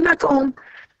 "I'm not going,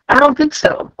 I don't think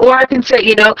so." Or I can say,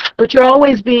 you know, but you're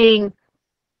always being,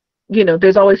 you know,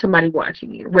 there's always somebody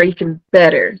watching you where you can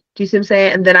better. Do you see what I'm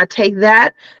saying? And then I take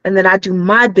that and then I do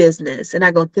my business and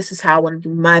I go, "This is how I want to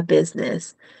do my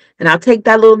business." And I'll take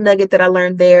that little nugget that I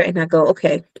learned there and I go,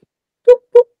 "Okay." Boop,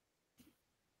 boop.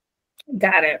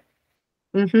 Got it.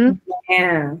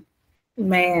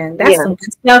 Man, that's some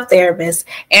good stuff there, Miss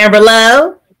Amber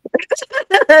Love.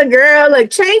 Girl, like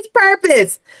chase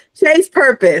purpose,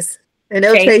 and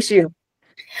they'll chase you.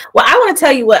 Well, I want to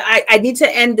tell you what, I need to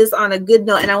end this on a good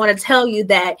note. And I want to tell you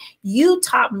that you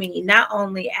taught me not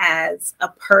only as a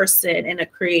person and a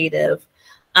creative,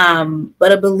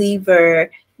 but a believer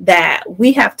that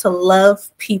we have to love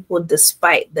people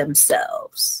despite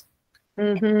themselves.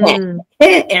 And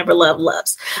Amber Love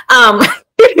loves.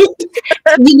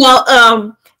 You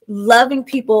know, loving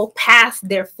people past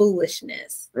their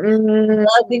foolishness,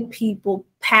 loving people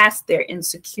past their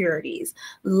insecurities,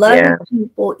 loving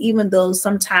people even though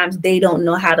sometimes they don't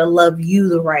know how to love you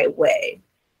the right way.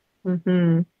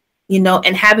 You know,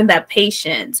 and having that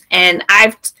patience. And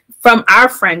from our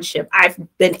friendship, I've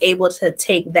been able to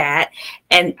take that,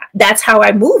 and that's how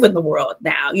I move in the world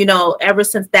now. You know, ever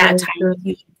since that time,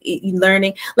 you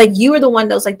learning, like you were the one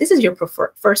that was like, "This is your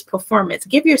first performance.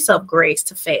 Give yourself grace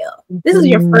to fail. This is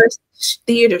your first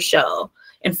theater show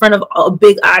in front of a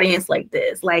big audience like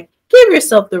this. Like, give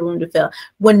yourself the room to fail."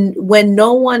 When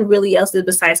no one really else did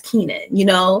besides Keenan, you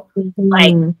know,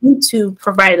 like you two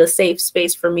provided a safe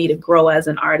space for me to grow as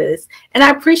an artist, and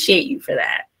I appreciate you for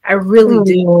that. I really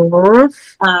do.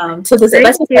 To this day,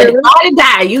 ride or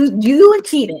die. You and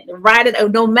Keenan, ride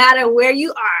it. No matter where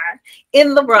you are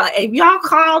in the world, if y'all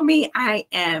call me, I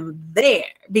am there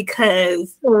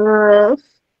because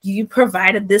you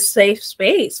provided this safe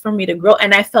space for me to grow,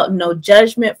 and I felt no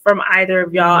judgment from either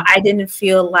of y'all. I didn't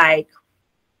feel like,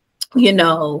 you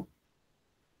know,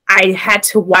 I had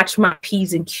to watch my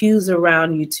P's and Q's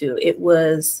around you two. It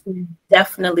was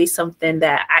definitely something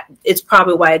that it's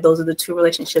probably why those are the two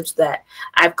relationships that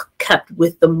I've kept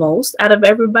with the most out of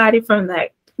everybody from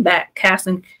that cast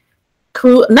and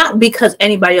crew. Not because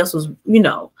anybody else was, you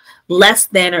know, less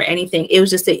than or anything. It was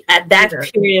just at that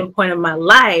period and point of my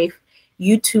life,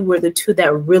 you two were the two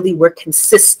that really were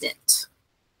consistent.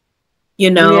 You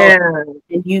know,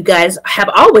 and you guys have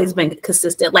always been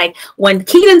consistent. Like when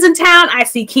Keenan's in town, I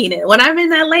see Keenan. When I'm in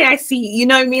LA, I see, you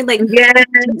know what I mean? Like, yes,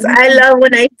 I love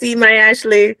when I see my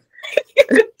Ashley.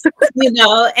 You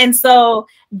know, and so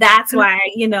that's why,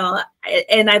 you know,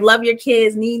 and I love your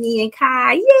kids, Nene and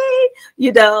Kai. Yay!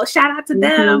 You know, shout out to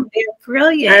them. They're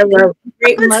brilliant. I love.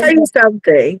 Great I'm gonna tell you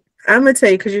something. I'm gonna tell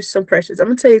you because you're so precious. I'm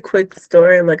gonna tell you a quick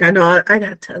story. Like, I know I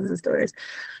got tons of stories.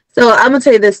 So I'm gonna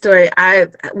tell you this story. I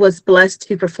was blessed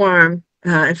to perform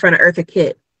in front of Eartha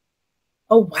Kitt.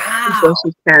 Oh wow! Before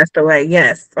she passed away.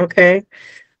 Yes. Okay.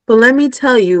 But let me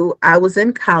tell you, I was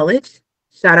in college.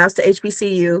 Shout outs to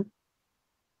HBCU.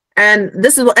 And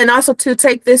this is, and also to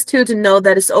take this too, to know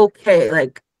that it's okay.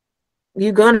 Like,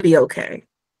 you're gonna be okay,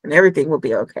 and everything will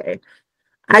be okay.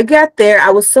 I got there.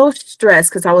 I was so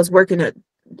stressed because I was working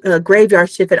a graveyard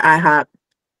shift at IHOP.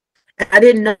 And I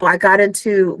didn't know. I got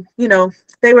into, you know,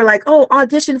 they were like, "Oh,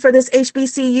 audition for this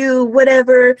HBCU,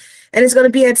 whatever, and it's gonna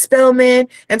be at Spelman."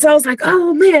 And so I was like,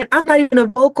 "Oh man, I'm not even a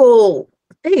vocal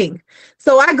thing."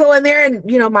 So I go in there, and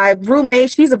you know, my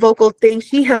roommate, she's a vocal thing.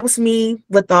 She helps me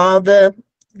with all the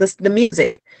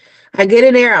music. I get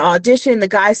in there, I audition. The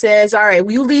guy says, "All right,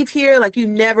 will you leave here like you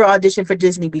never auditioned for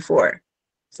Disney before?"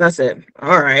 So I said,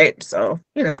 "All right." So,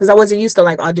 you know, because I wasn't used to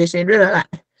like auditioning. Blah, blah, blah.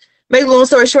 Make a long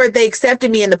story short, they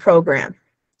accepted me in the program.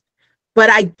 But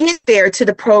I get there to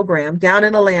the program down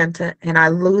in Atlanta and I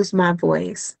lose my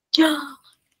voice. Come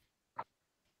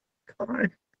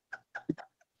on.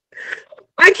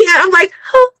 I can't. I'm like,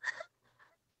 oh,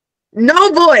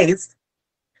 no voice.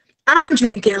 I'm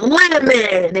drinking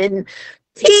lemon and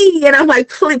tea, and I'm like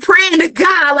praying to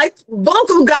God, like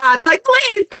vocal God, like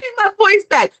please give my voice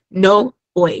back. No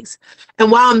voice.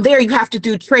 And while I'm there, you have to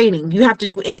do training. You have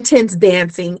to do intense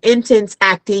dancing, intense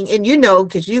acting, and you know,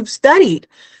 because you've studied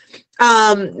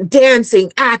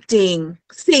dancing, acting,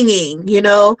 singing, you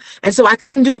know. And so I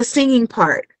couldn't do the singing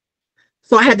part,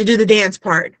 so I had to do the dance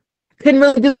part. Couldn't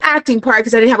really do the acting part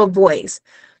because I didn't have a voice.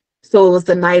 So it was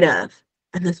the night of.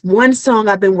 And this one song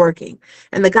I've been working.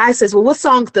 And the guy says, "Well, what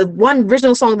song?" The one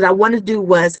original song that I wanted to do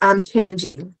was "I'm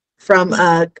Changing" from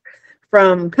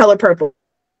Color Purple.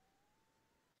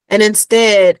 And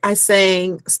instead I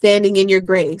sang "Standing in Your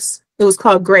Grace." It was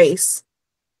called Grace.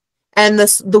 And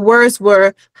the words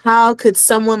were, "How could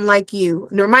someone like you,"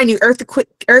 and to remind you,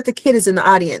 Eartha Kitt is in the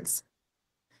audience.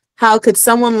 "How could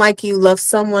someone like you love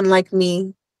someone like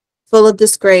me, full of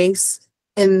disgrace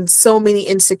and so many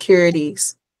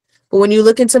insecurities? But when you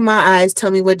look into my eyes,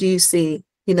 tell me, what do you see?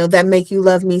 You know, that make you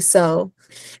love me so."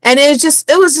 And it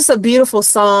was just a beautiful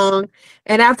song.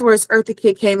 And afterwards, Eartha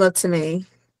Kitt came up to me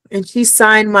and she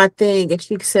signed my thing and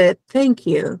she said, "Thank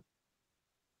you."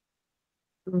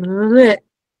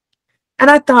 And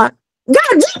I thought,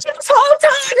 God, this whole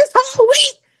time, this whole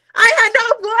week, I had no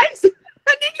voice.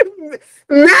 And then you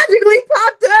magically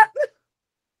popped up.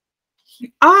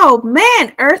 Oh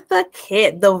man, Eartha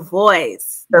Kitt, the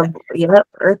voice. Yep,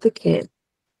 Eartha Kitt.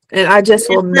 And I just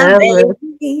will never.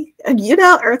 You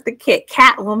know, Eartha Kitt,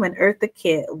 Catwoman, Eartha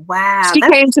Kitt. Wow. She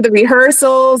came to the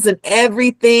rehearsals and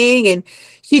everything, and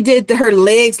she did her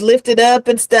legs lifted up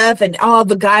and stuff, and all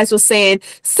the guys were saying,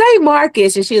 "Say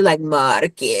Marcus," and she was like,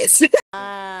 "Marcus."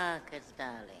 Marcus,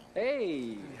 darling.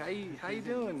 Hey, how you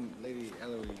doing, Lady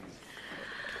Eloise?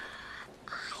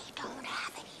 I don't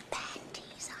have any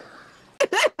panties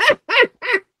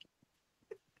on.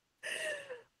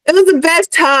 It was the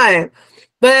best time.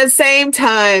 But at the same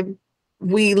time,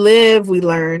 we live, we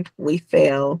learn, we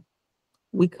fail,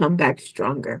 we come back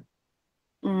stronger.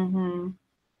 Mm-hmm.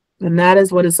 And that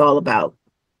is what it's all about.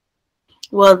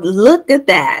 Well, look at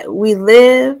that. We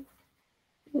live,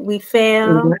 we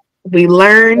fail. We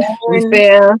learn, we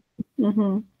fail.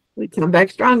 Mm-hmm. We come back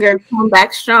stronger. Come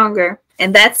back stronger.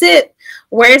 And that's it.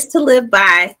 Words to live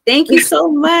by. Thank you so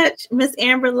much, Miss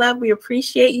Amber Love. We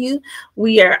appreciate you.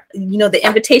 We are, you know, the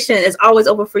invitation is always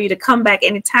open for you to come back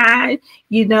anytime,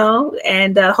 you know,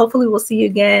 and hopefully we'll see you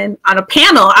again on a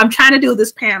panel. I'm trying to do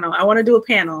this panel. I want to do a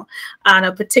panel on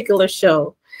a particular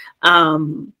show.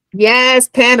 Yes,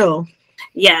 panel.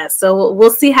 Yeah, so we'll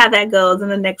see how that goes in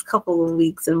the next couple of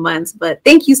weeks and months. But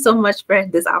thank you so much for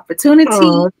this opportunity.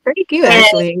 Oh, thank you,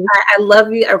 Ashley. I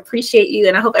love you. I appreciate you.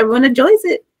 And I hope everyone enjoys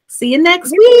it. See you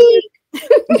next week.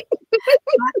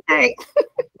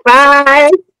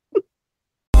 Bye.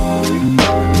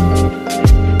 Bye.